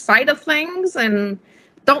little side of things, and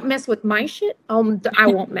don't mess with my shit. I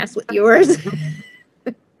won't mess with yours.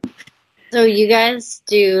 So you guys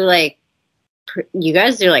do like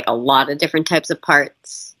a lot of different types of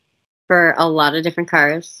parts for a lot of different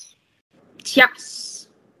cars. Yes.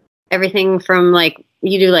 Everything from like,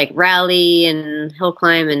 you do like rally and hill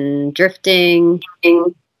climb and drifting.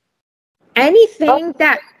 Anything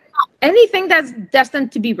that's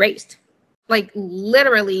destined to be raced. Like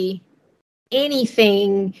literally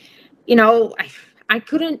anything, I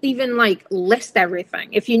couldn't even like list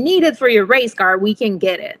everything. If you need it for your race car, we can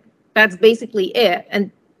get it. That's basically it. And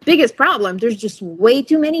biggest problem, there's just way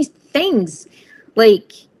too many things.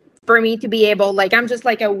 Like for me to be able, like, I'm just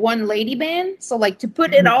like a one lady band. So like to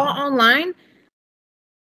put it all online,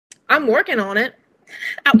 I'm working on it.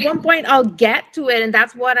 At one point I'll get to it. And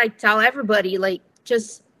that's what I tell everybody. Like,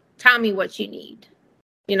 just tell me what you need.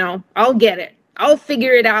 I'll get it. I'll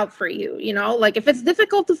figure it out for you. Like if it's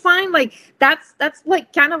difficult to find, like that's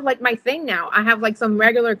like kind of like my thing now. I have like some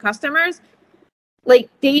regular customers, like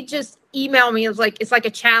they just email me. It's like a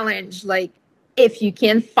challenge. Like, if you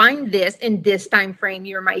can find this in this time frame,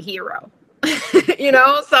 you're my hero.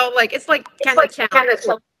 So like it's like kind of challenge.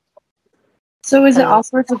 So is it all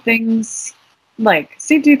sorts of things like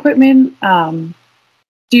safety equipment? Do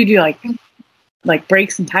you do like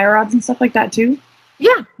brakes and tie rods and stuff like that too?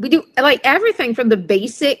 Yeah, we do like everything from the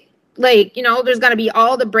basic, like, there's got to be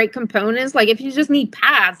all the brake components. Like if you just need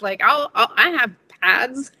pads, like I have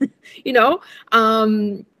pads,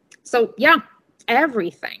 so yeah,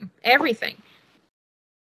 everything.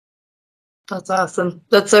 That's awesome.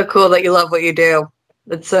 That's so cool that you love what you do.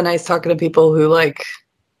 It's so nice talking to people who like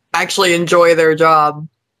actually enjoy their job.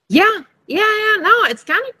 Yeah. No, it's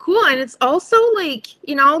kind of cool. And it's also like,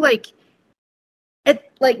 like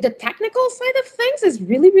it, like the technical side of things is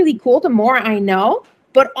really, really cool the more I know,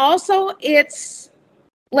 but also it's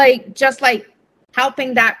like, just like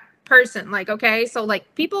helping that person. Like, okay, so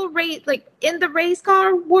like people rate, like in the race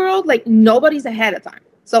car world, like nobody's ahead of time.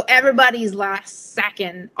 So everybody's last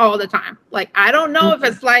second all the time. Like, I don't know if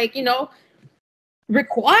it's like,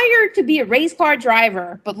 required to be a race car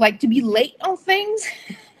driver, but like to be late on things,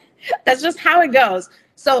 that's just how it goes.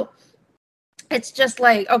 So it's just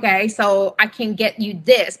like, okay, so I can get you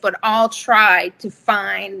this, but I'll try to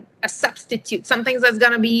find a substitute, something that's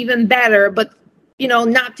going to be even better, but,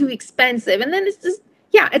 not too expensive. And then it's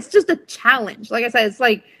just a challenge. Like I said, it's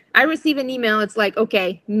like I receive an email. It's like,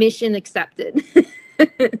 okay, mission accepted.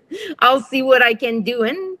 I'll see what I can do.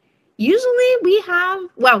 And usually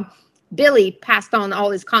Billy passed on all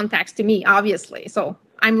his contacts to me, obviously. So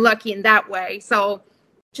I'm lucky in that way. So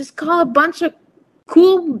just call a bunch of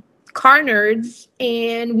cool car nerds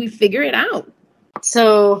and we figure it out.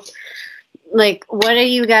 So, like, what are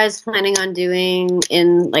you guys planning on doing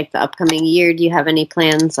in like the upcoming year? Do you have any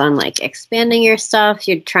plans on like expanding your stuff?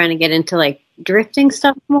 You're trying to get into like drifting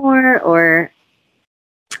stuff more, or?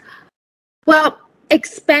 Well,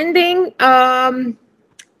 expanding,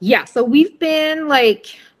 yeah. So we've been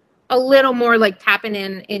like a little more like tapping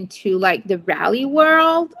into like the rally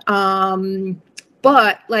world,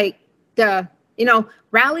 but like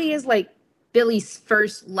rally is like Billy's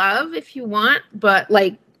first love, if you want, but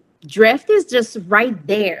like drift is just right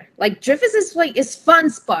there. Like drift is this like is fun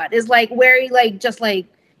spot. Is like where you like just like,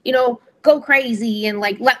 you know, go crazy and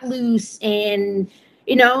like let loose and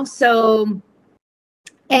you know, so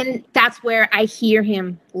and that's where I hear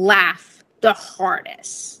him laugh the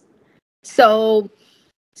hardest. So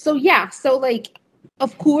yeah, so like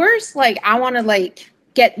of course like I want to like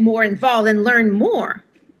get more involved and learn more,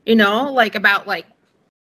 you know, like about like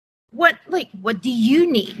what do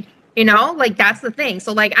you need? You know, like that's the thing.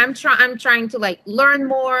 So like I'm trying to like learn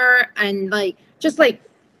more and like just like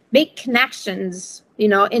make connections, you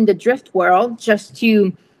know, in the drift world just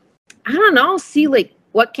to I don't know, see like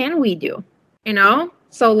what can we do? You know?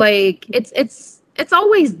 So like it's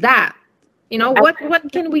always that. You know, what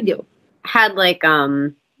can we do? Had like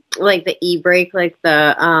the e-brake, like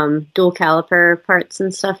the dual caliper parts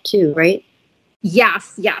and stuff too, right?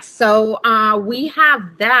 Yes. So we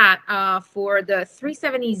have that for the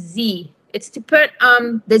 370Z. It's to put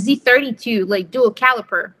the Z32 like dual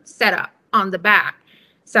caliper setup on the back.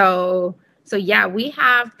 So yeah, we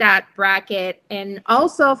have that bracket, and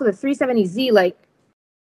also for the 370Z, like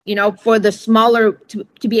you know, for the smaller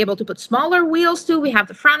to be able to put smaller wheels too. We have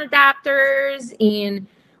the front adapters, and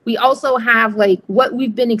we also have like what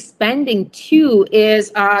we've been expanding to is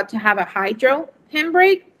to have a hydro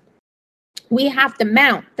handbrake. We have the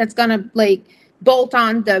mount that's gonna like bolt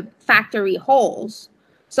on the factory holes,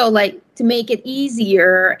 so like to make it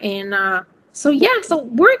easier. And so yeah, so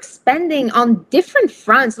we're expanding on different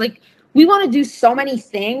fronts. Like we want to do so many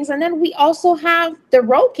things, and then we also have the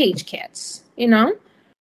roll cage kits, you know.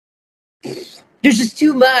 There's just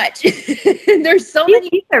too much. There's so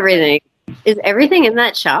many. Everything. Is everything in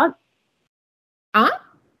that shop? Huh?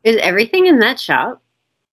 Is everything in that shop?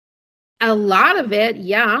 A lot of it,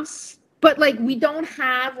 yes. But like we don't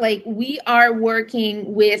have like we are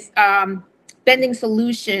working with Bending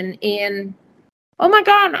Solution in oh my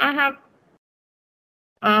god, I have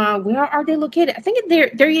where are they located? I think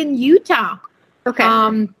they're in Utah.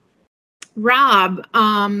 Okay. Rob,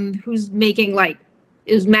 who's making like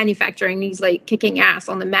is manufacturing, he's like kicking ass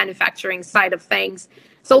on the manufacturing side of things.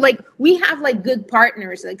 So like we have like good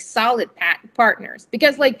partners, like solid partners,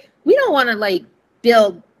 because like we don't want to like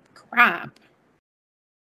build crap.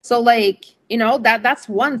 So like, you know, that's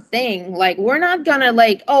one thing. Like we're not gonna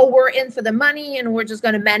like, oh, we're in for the money and we're just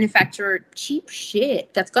gonna manufacture cheap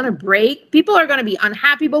shit that's gonna break. People are gonna be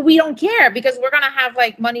unhappy, but we don't care because we're gonna have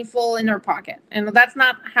like money full in our pocket. And that's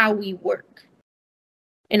not how we work.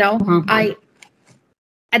 You know,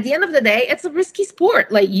 at the end of the day, it's a risky sport.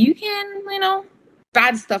 Like you can, you know,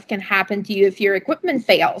 bad stuff can happen to you if your equipment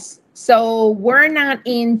fails. So we're not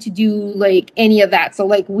in to do like any of that. So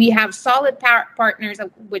like we have solid partners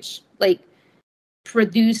which like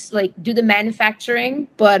produce, like do the manufacturing,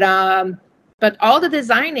 but all the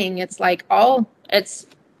designing, it's like it's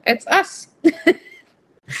us.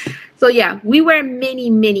 So yeah, we wear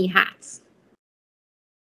many hats.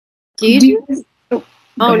 Do you do?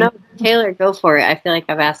 Oh no, Taylor, go for it. I feel like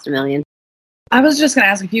I've asked a million. I was just gonna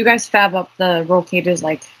ask if you guys fab up the roll cages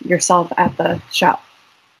like yourself at the shop.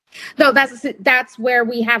 No, that's where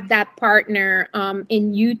we have that partner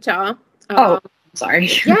in Utah. Sorry.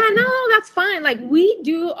 Yeah, no, that's fine. Like we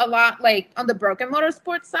do a lot like on the Broken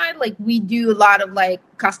Motorsports side, like we do a lot of like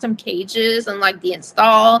custom cages and like the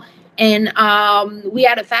install. And we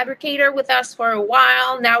had a fabricator with us for a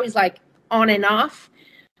while. Now he's like on and off.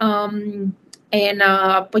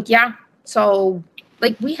 But yeah, so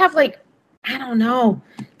like we have like, I don't know.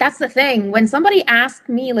 That's the thing. When somebody asks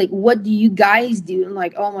me like, what do you guys do? I'm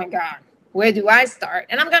like, oh my God, where do I start?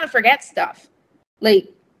 And I'm going to forget stuff. Like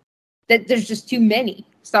that there's just too many.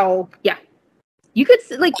 So yeah, you could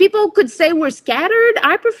like, people could say we're scattered.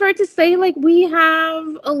 I prefer to say like we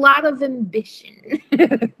have a lot of ambition.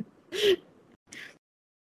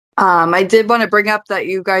 I did want to bring up that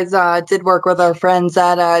you guys did work with our friends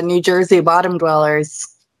at New Jersey Bottom Dwellers,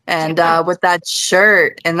 and with that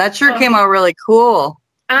shirt, and that shirt came out really cool.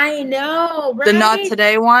 I know, right? The Not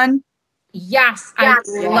Today one. Yes, I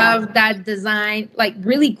love that design. Like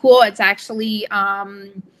really cool. It's actually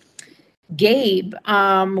Gabe,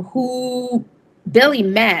 who Billy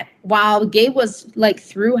met while Gabe was like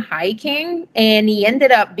through hiking, and he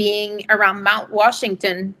ended up being around Mount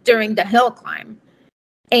Washington during the hill climb.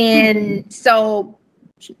 And so,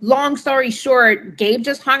 long story short, Gabe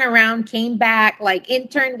just hung around, came back, like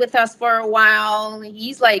interned with us for a while.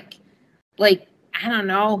 He's like I don't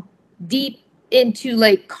know, deep into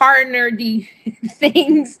like car nerdy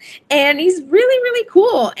things, and he's really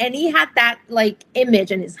cool. And he had that like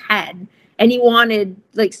image in his head, and he wanted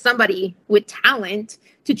like somebody with talent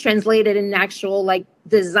to translate it in actual like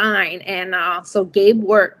design. And so Gabe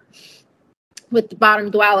worked with the bottom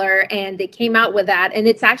dweller, and they came out with that, and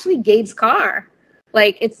it's actually Gabe's car.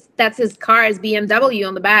 Like that's his car is BMW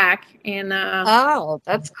on the back, and oh,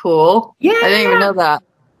 that's cool. Yeah, I didn't even know that.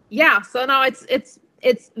 Yeah, so no,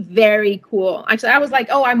 it's very cool. Actually, I was like,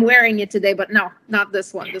 oh, I'm wearing it today, but no, not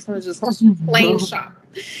this one. This one is just plain shop.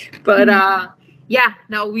 But yeah,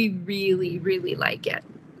 no, we really, really like it.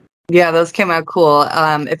 Yeah, those came out cool.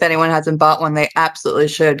 If anyone hasn't bought one, they absolutely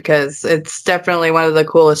should, because it's definitely one of the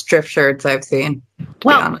coolest drift shirts I've seen.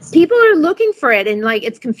 Well, people are looking for it, and like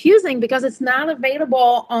it's confusing because it's not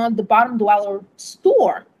available on the Bottom Dweller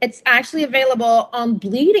store. It's actually available on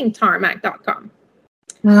bleedingtarmac.com.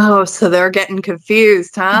 Oh, so they're getting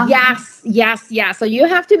confused, huh? Yes. So you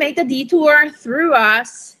have to make the detour through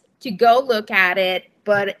us to go look at it,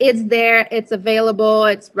 but it's there, it's available,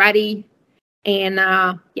 it's ready. And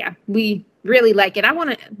yeah, we really like it. I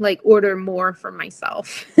want to like order more for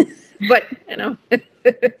myself, but you know.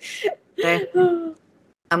 Okay.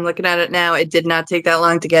 I'm looking at it now. It did not take that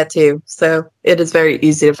long to get to, so it is very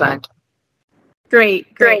easy to find. Great.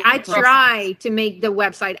 I try to make the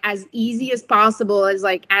website as easy as possible, as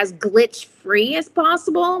glitch free as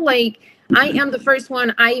possible. Like I am the first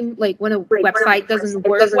one. I'm like when a website doesn't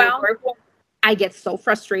work well, I get so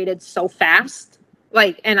frustrated so fast.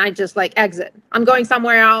 Like, and I just like exit. I'm going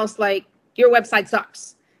somewhere else. Like your website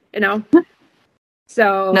sucks, you know?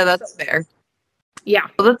 So no, that's fair. Yeah.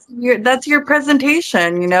 Well, that's your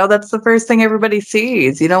presentation, you know, that's the first thing everybody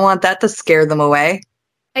sees. You don't want that to scare them away.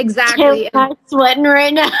 Exactly. I'm sweating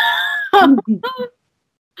right now.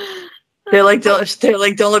 They're like, don't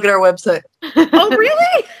look at our website. Oh,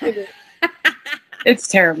 really? It's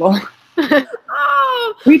terrible.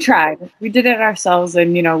 Oh, We tried. We did it ourselves,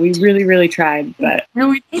 and you know, we really, really tried. But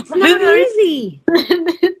it's not easy.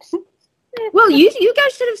 Well, you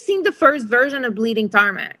guys should have seen the first version of Bleeding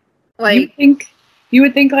Tarmac. Like, you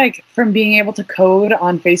would think, like, from being able to code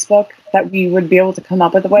on Facebook, that we would be able to come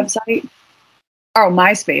up with a website. Oh,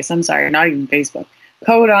 MySpace. I'm sorry, not even Facebook.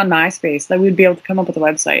 Code on MySpace, that we'd be able to come up with a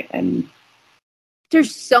website. And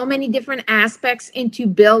there's so many different aspects into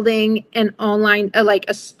building an online, like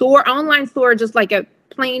a store, online store, just like a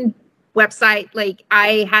plain website. Like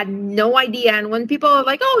I had no idea. And when people are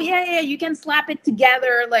like, oh yeah, you can slap it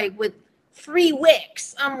together like with 3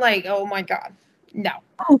 Wix. I'm like, oh my God, no.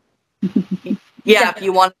 Yeah, if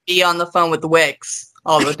you want to be on the phone with the Wix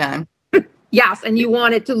all the time. Yes, and you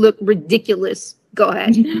want it to look ridiculous. Go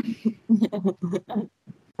ahead.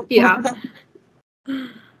 Yeah.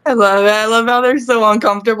 I love it. I love how they're so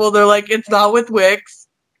uncomfortable. They're like, it's not with Wix.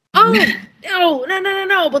 Oh,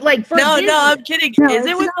 no. But like for No, business, I'm kidding. No, Is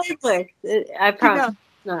it with Wix? I promise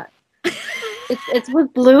it's not. It's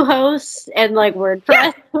with Bluehost and like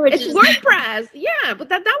WordPress. It's WordPress. Yeah, but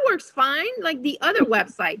that works fine. Like the other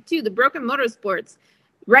website too, the Broken Motorsports.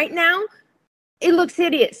 Right now, it looks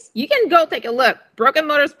hideous. You can go take a look. Broken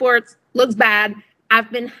Motorsports looks bad. I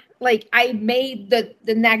made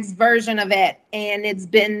the next version of it, and it's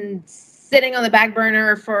been sitting on the back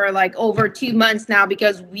burner for like over 2 months now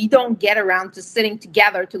because we don't get around to sitting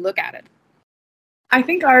together to look at it. I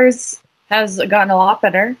think ours has gotten a lot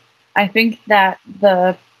better. I think that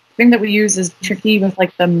the thing that we use is tricky with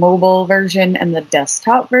like the mobile version and the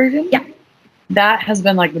desktop version. Yeah. That has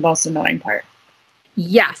been like the most annoying part.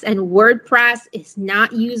 Yes, and WordPress is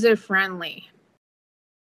not user friendly.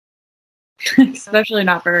 Especially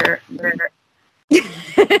not for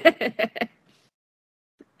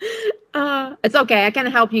It's okay. I can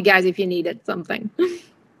help you guys if you needed something.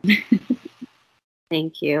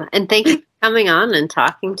 Thank you. And thank you for coming on and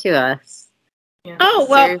talking to us. Yeah, Oh,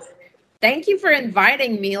 well, seriously. thank you for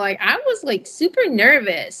inviting me. Like, I was like super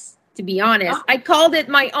nervous, to be honest. I called it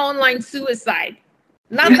my online suicide.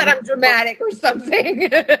 Not that I'm dramatic or something.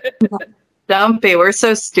 Don't be. We're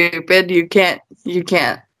so stupid. You can't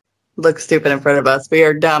look stupid in front of us. We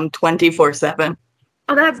are dumb 24/7.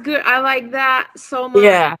 Oh, that's good. I like that so much.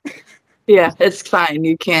 Yeah. Yeah, it's fine.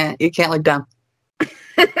 You can't look dumb.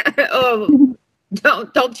 Oh,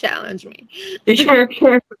 don't challenge me.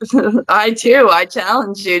 I too. I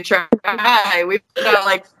challenge you. Try. We've got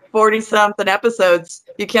like 40-something episodes.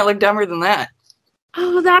 You can't look dumber than that.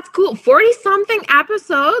 Oh, that's cool. 40-something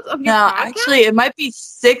episodes of your No, podcast? actually, it might be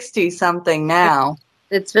 60-something now.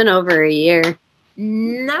 It's been over a year.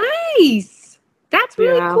 Nice. That's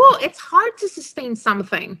really Yeah. cool. It's hard to sustain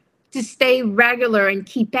something, to stay regular and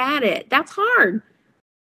keep at it. That's hard.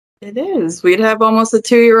 It is. We'd have almost a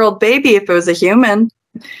 2-year-old baby if it was a human.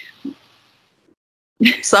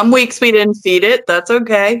 Some weeks we didn't feed it. That's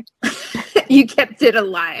okay. You kept it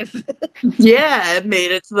alive. Yeah, it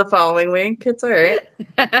made it to the following week. It's all right.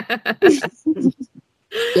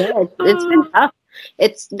 Yeah, it's been tough.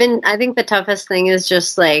 It's been, I think the toughest thing is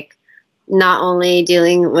just like not only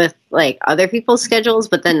dealing with like other people's schedules,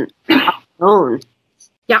 but then our own.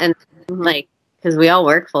 Yeah. And like, because we all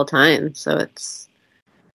work full time, so it's.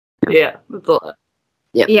 Yeah, that's a lot.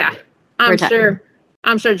 Yep. Yeah, I'm We're tired. sure.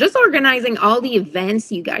 I'm sure just organizing all the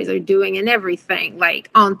events you guys are doing and everything, like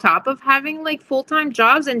on top of having like full-time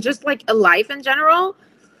jobs and just like a life in general,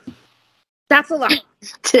 that's a lot.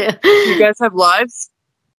 You guys have lives?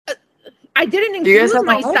 I didn't Do you guys include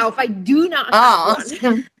have a life? myself. I do not Oh, have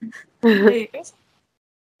one. Hey,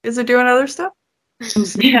 is it doing other stuff?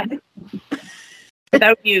 Yeah.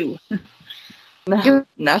 Without you.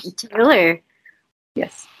 No. Taylor,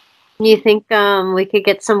 Yes. you think we could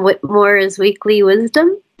get some Whitmore's Weekly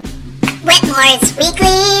Wisdom? Whitmore's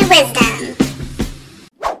Weekly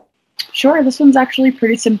Wisdom. Sure, this one's actually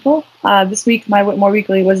pretty simple. This week, my Whitmore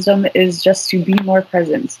Weekly Wisdom is just to be more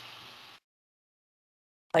present.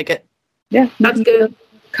 Like it. Yeah. That's you good.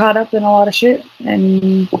 get caught up in a lot of shit,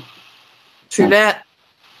 and True that.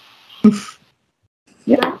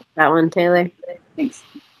 yeah. That one, Taylor. Thanks.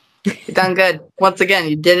 You done good. Once again,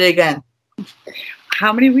 you did it again.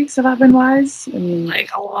 How many weeks have I been wise? I mean, Like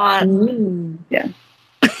a lot. yeah.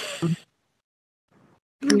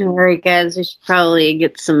 All right, guys, we should probably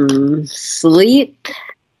get some sleep.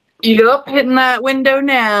 Yup, hitting that window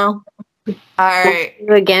now. All right. Thank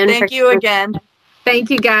you again. Thank you again. Thank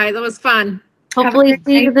you guys. That was fun. Hopefully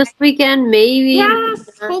see you this weekend, maybe.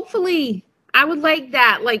 Yes, hopefully. I would like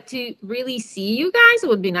that, like to really see you guys. It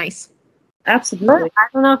would be nice. Absolutely. I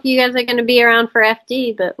don't know if you guys are going to be around for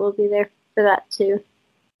FD, but we'll be there for that too.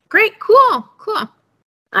 Great, cool. All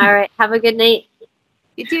right, have a good night.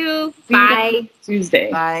 You too. See you Bye.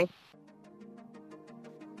 Tuesday. Bye.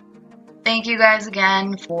 Thank you guys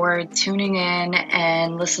again for tuning in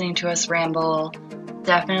and listening to us ramble.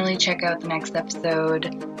 Definitely check out the next episode.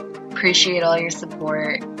 Appreciate all your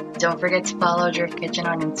support. Don't forget to follow Drift Kitchen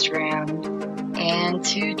on Instagram and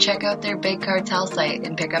to check out their Big Cartel site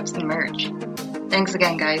and pick up some merch. Thanks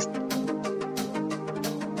again, guys.